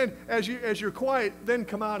 Oh, and then as you're quiet, then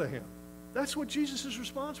come out of him. That's what Jesus'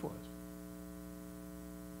 response was.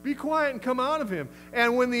 Be quiet and come out of him.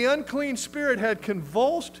 And when the unclean spirit had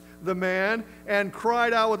convulsed the man and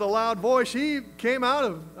cried out with a loud voice, he came out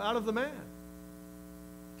of the man.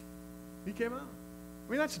 He came out.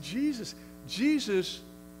 I mean, that's Jesus. Jesus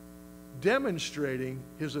demonstrating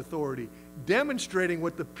his authority, demonstrating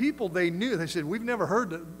what the people they knew. They said, "We've never heard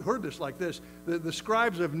this like this. The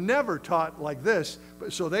scribes have never taught like this."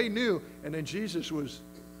 So they knew, and then Jesus was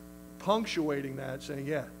punctuating that, saying,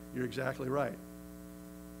 "Yeah, you're exactly right.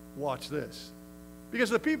 Watch this." Because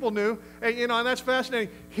the people knew, and that's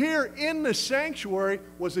fascinating. Here in the sanctuary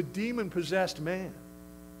was a demon-possessed man.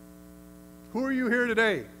 Who are you here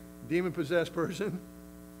today? Demon-possessed person?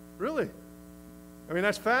 Really? I mean,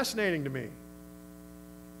 that's fascinating to me.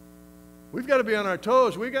 We've got to be on our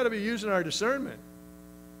toes. We've got to be using our discernment.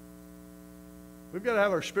 We've got to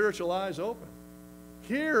have our spiritual eyes open.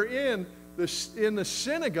 Here in the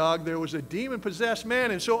synagogue, there was a demon-possessed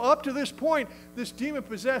man. And so up to this point, this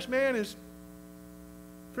demon-possessed man is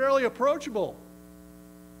fairly approachable.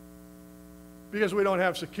 Because we don't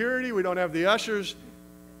have security. We don't have the ushers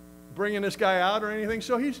bringing this guy out or anything.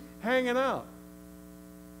 So he's hanging out.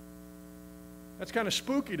 That's kind of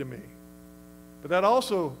spooky to me. But that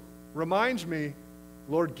also reminds me,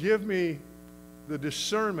 Lord, give me the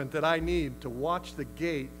discernment that I need to watch the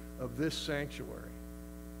gate of this sanctuary.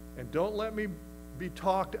 And don't let me be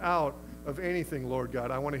talked out of anything, Lord God.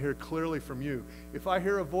 I want to hear clearly from you. If I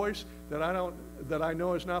hear a voice that I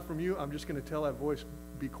know is not from you, I'm just going to tell that voice,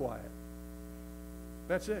 "Be quiet."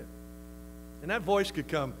 That's it. And that voice could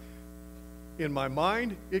come in my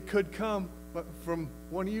mind. It could come from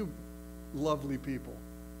one of you lovely people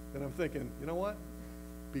that I'm thinking, "You know what?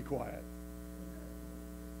 Be quiet."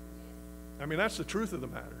 I mean, that's the truth of the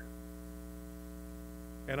matter.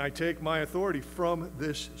 And I take my authority from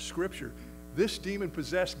this scripture. This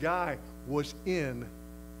demon-possessed guy was in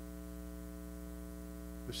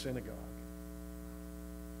the synagogue.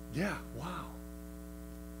 Yeah, wow.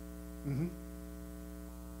 Mm-hmm.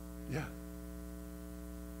 Yeah.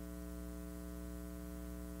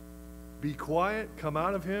 Be quiet, come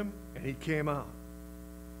out of him, and he came out.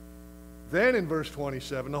 Then in verse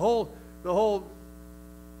 27, the whole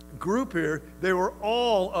group here, they were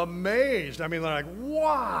all amazed. I mean, they're like,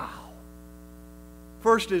 wow.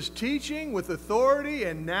 First his teaching with authority,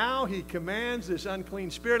 and now he commands this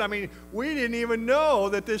unclean spirit. I mean, we didn't even know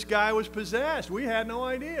that this guy was possessed. We had no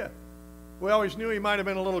idea. We always knew he might have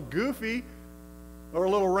been a little goofy or a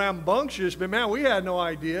little rambunctious, but man, we had no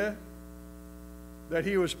idea that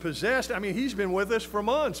he was possessed. I mean, he's been with us for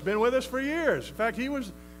months, been with us for years. In fact, he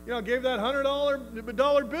was, gave that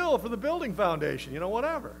 $100 bill for the building foundation,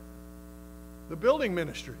 whatever. The building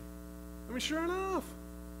ministry. I mean, sure enough.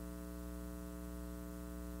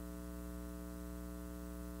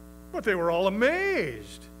 But they were all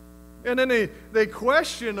amazed. And then they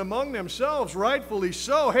questioned among themselves, rightfully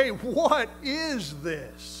so, "Hey, what is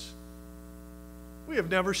this? We have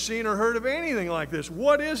never seen or heard of anything like this.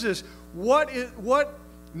 What is this? What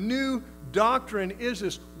new doctrine is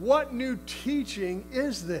this? What new teaching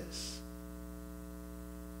is this?"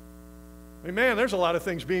 I mean, man, there's a lot of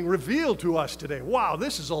things being revealed to us today. Wow,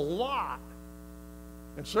 this is a lot.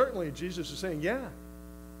 And certainly Jesus is saying, yeah,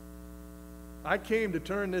 I came to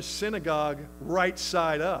turn this synagogue right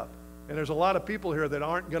side up. And there's a lot of people here that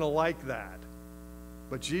aren't going to like that.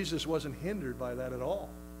 But Jesus wasn't hindered by that at all.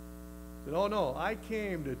 He said, "Oh, no, I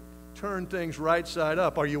came to turn things right side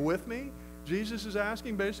up. Are you with me?" Jesus is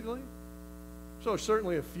asking, basically. So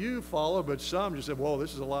certainly a few followed, but some just said, whoa,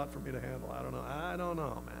 this is a lot for me to handle. I don't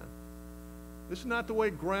know, man. This is not the way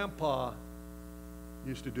Grandpa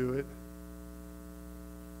used to do it.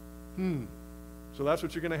 So that's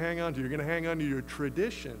what you're going to hang on to. You're going to hang on to your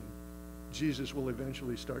tradition. Jesus will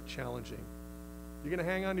eventually start challenging. You're going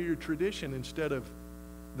to hang on to your tradition instead of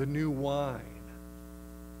the new wine.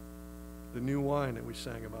 The new wine that we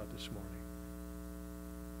sang about this morning.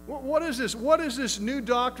 What is this? What is this new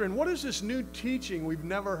doctrine? What is this new teaching we've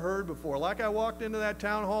never heard before? Like I walked into that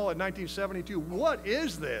town hall in 1972. What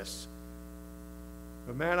is this?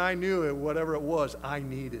 But man, I knew it, whatever it was, I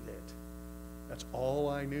needed it. That's all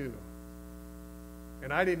I knew.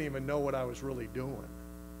 And I didn't even know what I was really doing.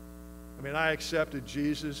 I mean, I accepted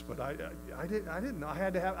Jesus, but I didn't know. I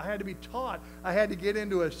had to be taught. I had to get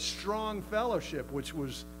into a strong fellowship, which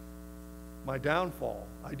was my downfall.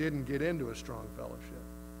 I didn't get into a strong fellowship.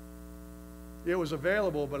 It was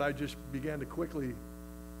available, but I just began to quickly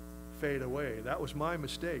fade away. That was my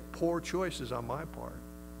mistake. Poor choices on my part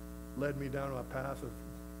led me down a path of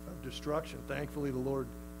destruction. Thankfully, the Lord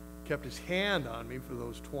kept his hand on me for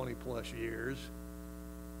those 20 plus years.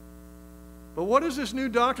 But what is this new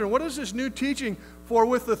doctrine? What is this new teaching? For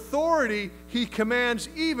with authority he commands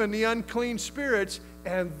even the unclean spirits,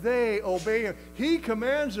 and they obey him. He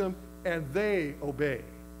commands them, and they obey.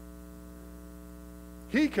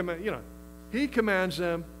 He commands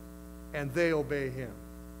them, and they obey him.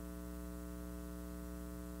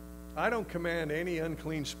 I don't command any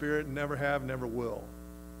unclean spirit, never have, never will.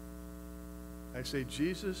 I say,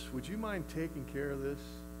 Jesus, would you mind taking care of this?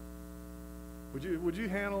 Would you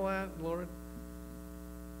handle that, Lord?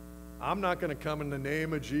 I'm not going to come in the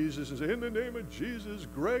name of Jesus and say, in the name of Jesus,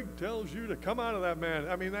 Greg tells you to come out of that man.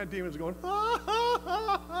 I mean, that demon's going, ha, ha,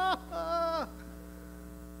 ha, ha, ha.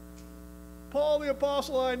 Paul the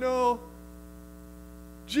Apostle I know,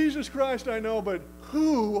 Jesus Christ I know, but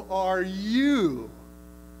who are you?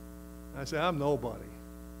 I say, I'm nobody.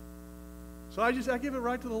 So I give it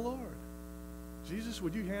right to the Lord. Jesus,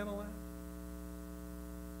 would you handle that?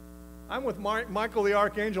 I'm with Michael the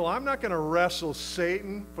Archangel. I'm not going to wrestle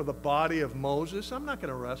Satan for the body of Moses. I'm not going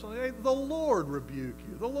to wrestle. Hey, the Lord rebuke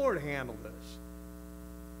you. The Lord handle this.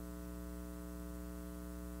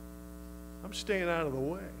 I'm staying out of the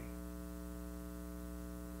way.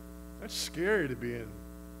 That's scary to be in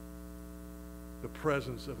the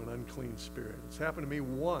presence of an unclean spirit. It's happened to me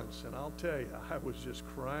once, and I'll tell you, I was just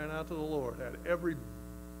crying out to the Lord. I had every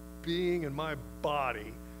being in my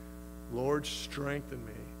body, Lord, strengthen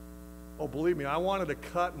me. Oh, believe me, I wanted to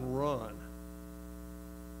cut and run.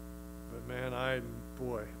 But man,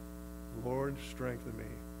 Lord, strengthen me.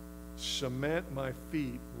 Cement my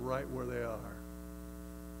feet right where they are.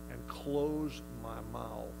 And close my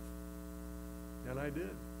mouth. And I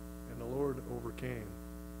did. And the Lord overcame.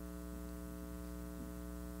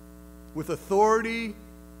 With authority,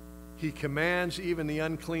 he commands even the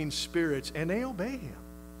unclean spirits, and they obey him.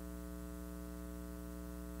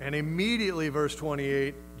 And immediately, verse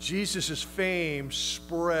 28, Jesus' fame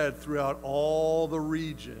spread throughout all the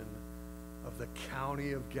region of the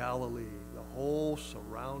county of Galilee, the whole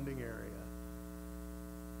surrounding area.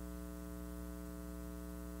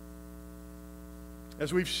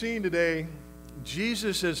 As we've seen today,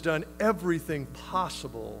 Jesus has done everything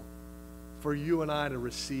possible for you and I to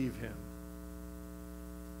receive him.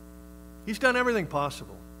 He's done everything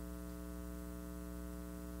possible.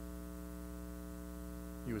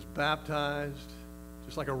 He was baptized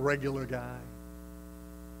just like a regular guy.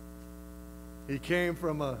 He came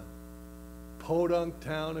from a podunk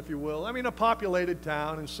town, if you will. I mean, a populated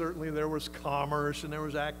town, and certainly there was commerce and there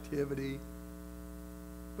was activity.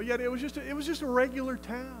 But yet it was just a regular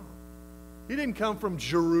town. He didn't come from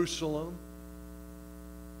Jerusalem.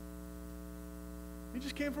 He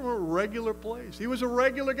just came from a regular place. He was a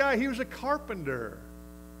regular guy. He was a carpenter.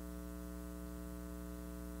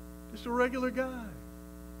 Just a regular guy.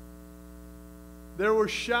 There were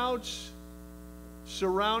shouts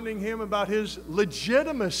surrounding him about his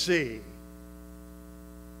legitimacy.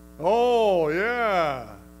 Oh, yeah.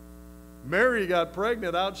 Mary got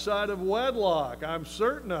pregnant outside of wedlock. I'm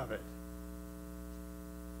certain of it.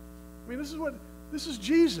 I mean, this is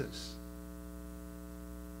Jesus.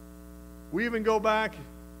 We even go back,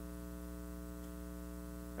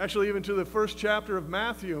 actually even to the first chapter of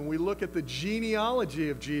Matthew, and we look at the genealogy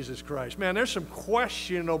of Jesus Christ. Man, there's some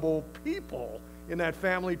questionable people in that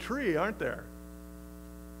family tree, aren't there?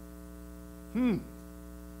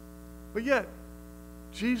 But yet,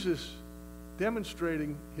 Jesus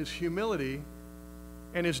demonstrating his humility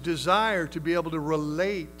and his desire to be able to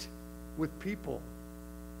relate with people.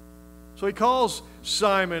 So he calls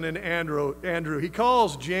Simon and Andrew. He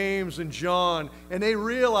calls James and John, and they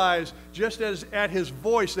realize, just as at his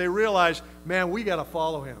voice, they realize, man, we got to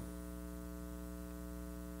follow him.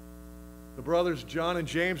 The brothers, John and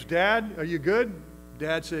James, Dad, are you good?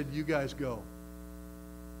 Dad said, you guys go.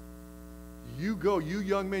 You go, you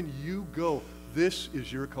young men, you go. This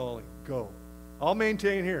is your calling. Go. I'll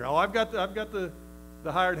maintain here. Oh, I've got the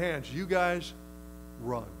hired hands. You guys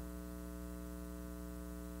run.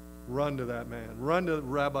 Run to that man. Run to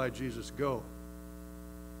Rabbi Jesus. Go.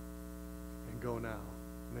 And go now.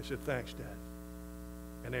 And they said, thanks, Dad.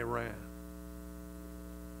 And they ran.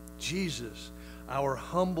 Jesus, our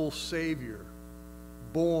humble Savior,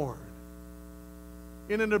 born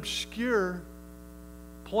in an obscure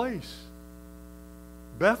place.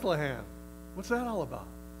 Bethlehem. What's that all about?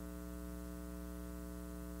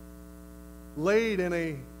 Laid in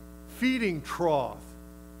a feeding trough.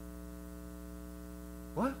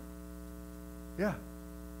 What? Yeah,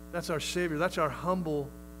 that's our Savior. That's our humble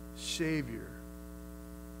Savior.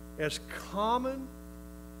 As common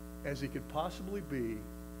as he could possibly be,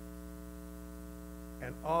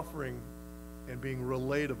 and offering and being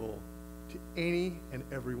relatable to any and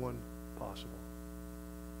everyone possible.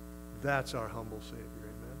 That's our humble Savior.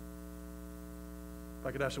 Amen. If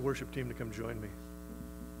I could ask the worship team to come join me.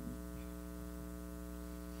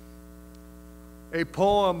 A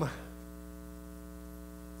poem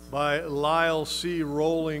by Lyle C.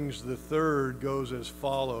 Rollings III goes as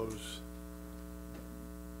follows.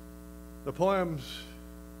 The poem's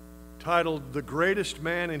titled The Greatest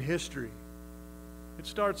Man in History. It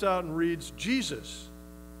starts out and reads, Jesus,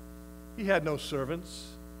 he had no servants,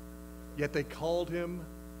 yet they called him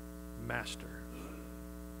Master.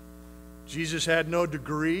 Jesus had no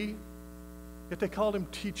degree, yet they called him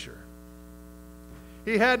Teacher.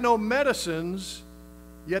 He had no medicines,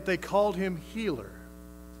 yet they called him Healer.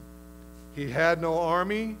 He had no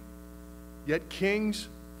army, yet kings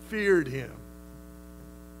feared him.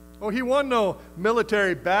 Oh, he won no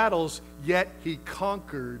military battles, yet he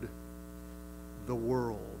conquered the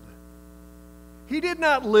world. He did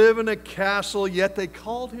not live in a castle, yet they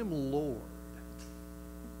called him Lord.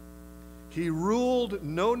 He ruled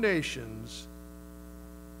no nations,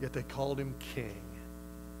 yet they called him King.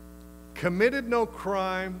 Committed no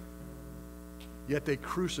crime, yet they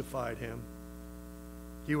crucified him.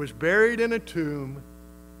 He was buried in a tomb,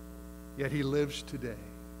 yet he lives today.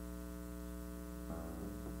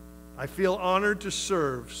 I feel honored to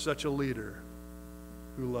serve such a leader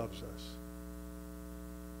who loves us.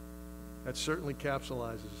 That certainly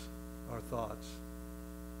capsulizes our thoughts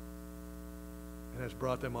and has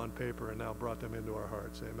brought them on paper and now brought them into our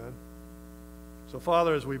hearts. Amen. So,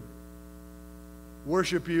 Father, as we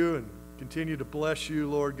worship you and continue to bless you,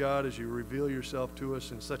 Lord God, as you reveal yourself to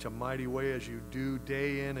us in such a mighty way as you do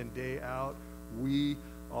day in and day out, we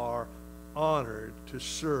are honored to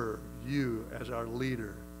serve you as our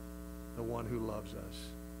leader, the one who loves us.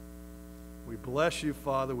 We bless you,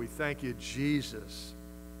 Father. We thank you, Jesus.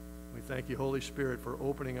 We thank you, Holy Spirit, for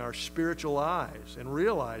opening our spiritual eyes and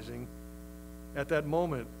realizing at that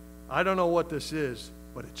moment, I don't know what this is,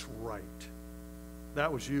 but it's right.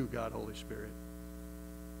 That was you, God, Holy Spirit.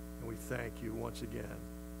 And we thank you once again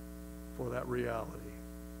for that reality.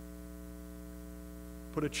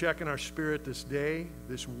 Put a check in our spirit this day,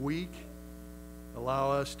 this week.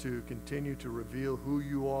 Allow us to continue to reveal who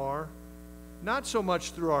you are. Not so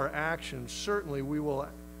much through our actions. Certainly we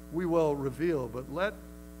will reveal, but let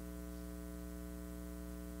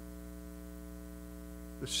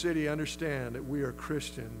the city understand that we are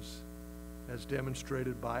Christians as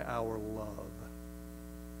demonstrated by our love.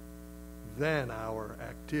 Then our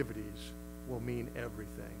activities will mean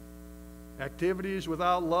everything. Activities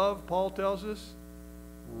without love, Paul tells us,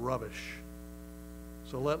 rubbish.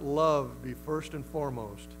 So let love be first and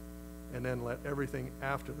foremost, and then let everything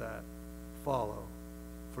after that follow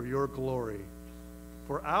for your glory,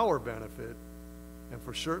 for our benefit, and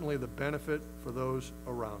for certainly the benefit for those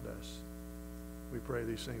around us. We pray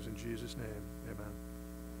these things in Jesus' name. Amen.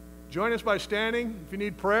 Join us by standing. If you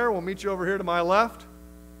need prayer, we'll meet you over here to my left.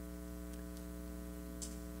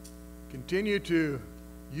 Continue to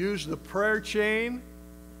use the prayer chain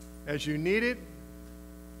as you need it.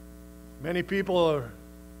 Many people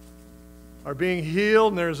are being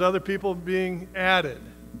healed, and there's other people being added.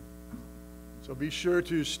 So be sure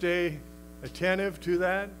to stay attentive to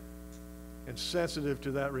that and sensitive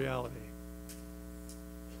to that reality.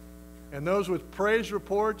 And those with praise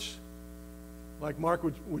reports, like Mark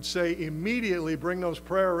would say, immediately bring those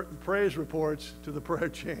praise reports to the prayer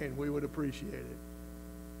chain. We would appreciate it.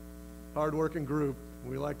 Hard-working group.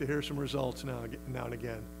 We like to hear some results now and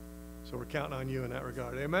again. So we're counting on you in that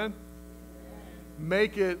regard. Amen?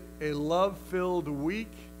 Make it a love-filled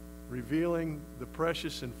week, revealing the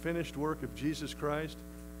precious and finished work of Jesus Christ,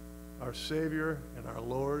 our Savior and our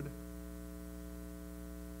Lord.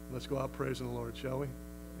 Let's go out praising the Lord, shall we?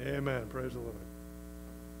 Amen. Praise the Lord.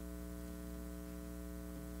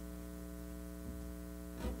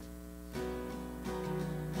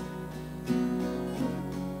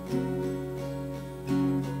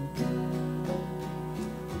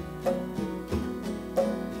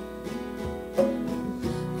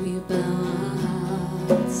 We bow our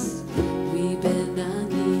hearts, we bend our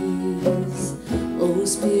knees. Oh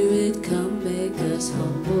Spirit, come make us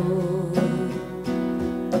humble.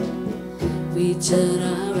 We turn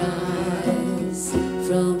our eyes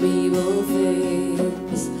from evil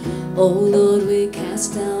things. Oh Lord, we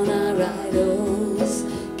cast down our idols.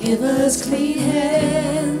 Give us clean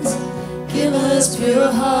hands, give us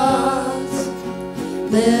pure hearts.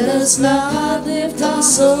 Let us not lift our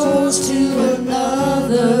souls to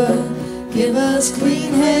another. Give us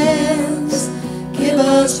clean hands, give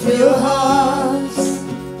us pure hearts.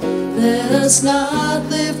 Let us not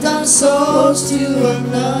lift our souls to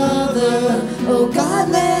another. Oh God,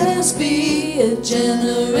 let us be a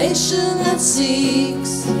generation that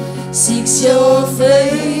seeks your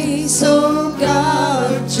face, oh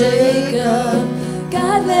God of Jacob.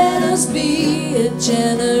 God, let us be a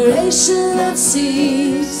generation that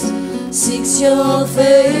seeks your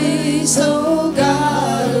face, oh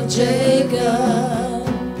God of Jacob.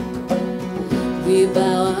 We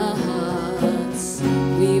bow our hearts,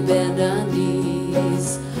 we bend our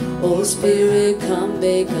knees. Oh Spirit, come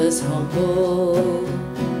make us humble.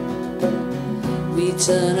 We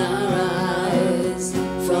turn our eyes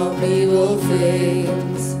from evil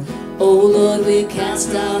things. Oh Lord, we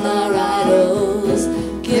cast down our idols.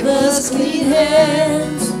 Give us clean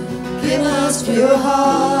hands, give us pure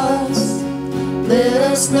hearts. Let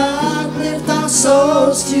us not lift our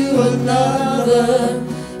souls to another.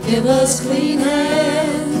 Give us clean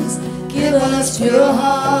hands, give us pure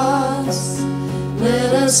hearts.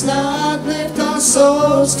 Let us not lift our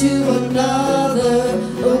souls to another.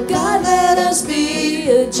 Oh God, let us be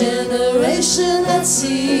a generation that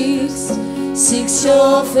seeks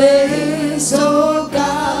your face, oh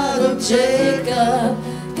God of Jacob.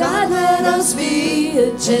 God, let us be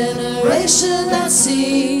a generation that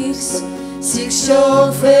seeks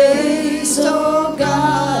your face, oh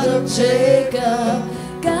God of Jacob.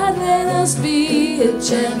 God, let us be a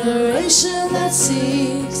generation that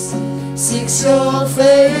seeks your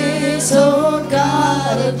face, oh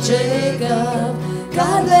God of Jacob.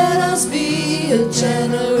 God, let us be a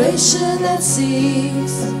generation that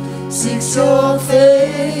seeks your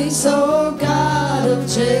face, oh God of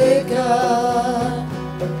Jacob.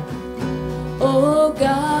 Oh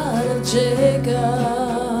God of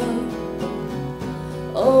Jacob.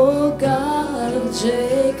 Oh God of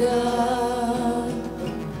Jacob.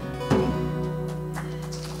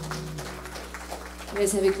 You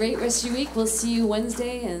guys have a great rest of your week. We'll see you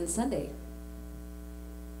Wednesday and Sunday.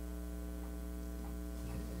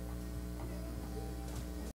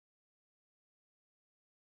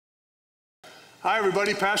 Hi,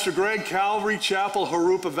 everybody. Pastor Greg, Calvary Chapel,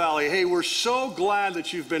 Jurupa Valley. Hey, we're so glad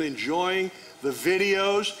that you've been enjoying the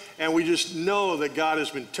videos, and we just know that God has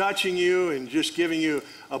been touching you and just giving you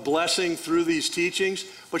a blessing through these teachings.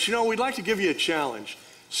 But you know, we'd like to give you a challenge.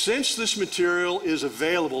 Since this material is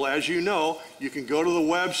available, as you know, you can go to the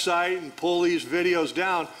website and pull these videos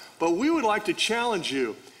down, but we would like to challenge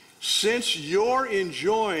you. Since you're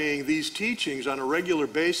enjoying these teachings on a regular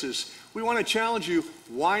basis, we want to challenge you,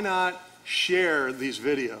 why not share these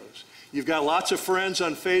videos? You've got lots of friends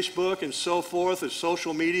on Facebook and so forth, as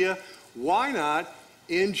social media. Why not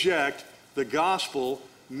inject the gospel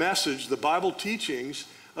message, the Bible teachings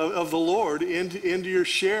of the Lord into your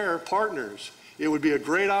share partners? It would be a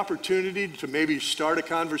great opportunity to maybe start a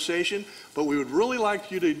conversation, but we would really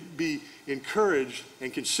like you to be encouraged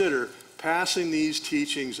and consider passing these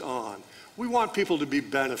teachings on. We want people to be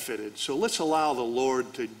benefited, so let's allow the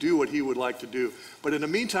Lord to do what he would like to do. But in the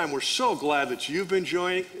meantime, we're so glad that you've been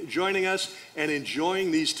joining us and enjoying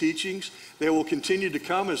these teachings. They will continue to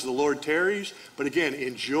come as the Lord tarries. But again,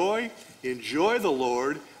 enjoy the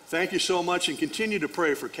Lord. Thank you so much, and continue to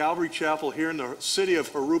pray for Calvary Chapel here in the city of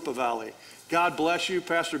Jurupa Valley. God bless you,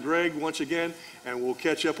 Pastor Greg, once again, and we'll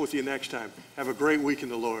catch up with you next time. Have a great week in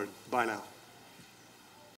the Lord. Bye now.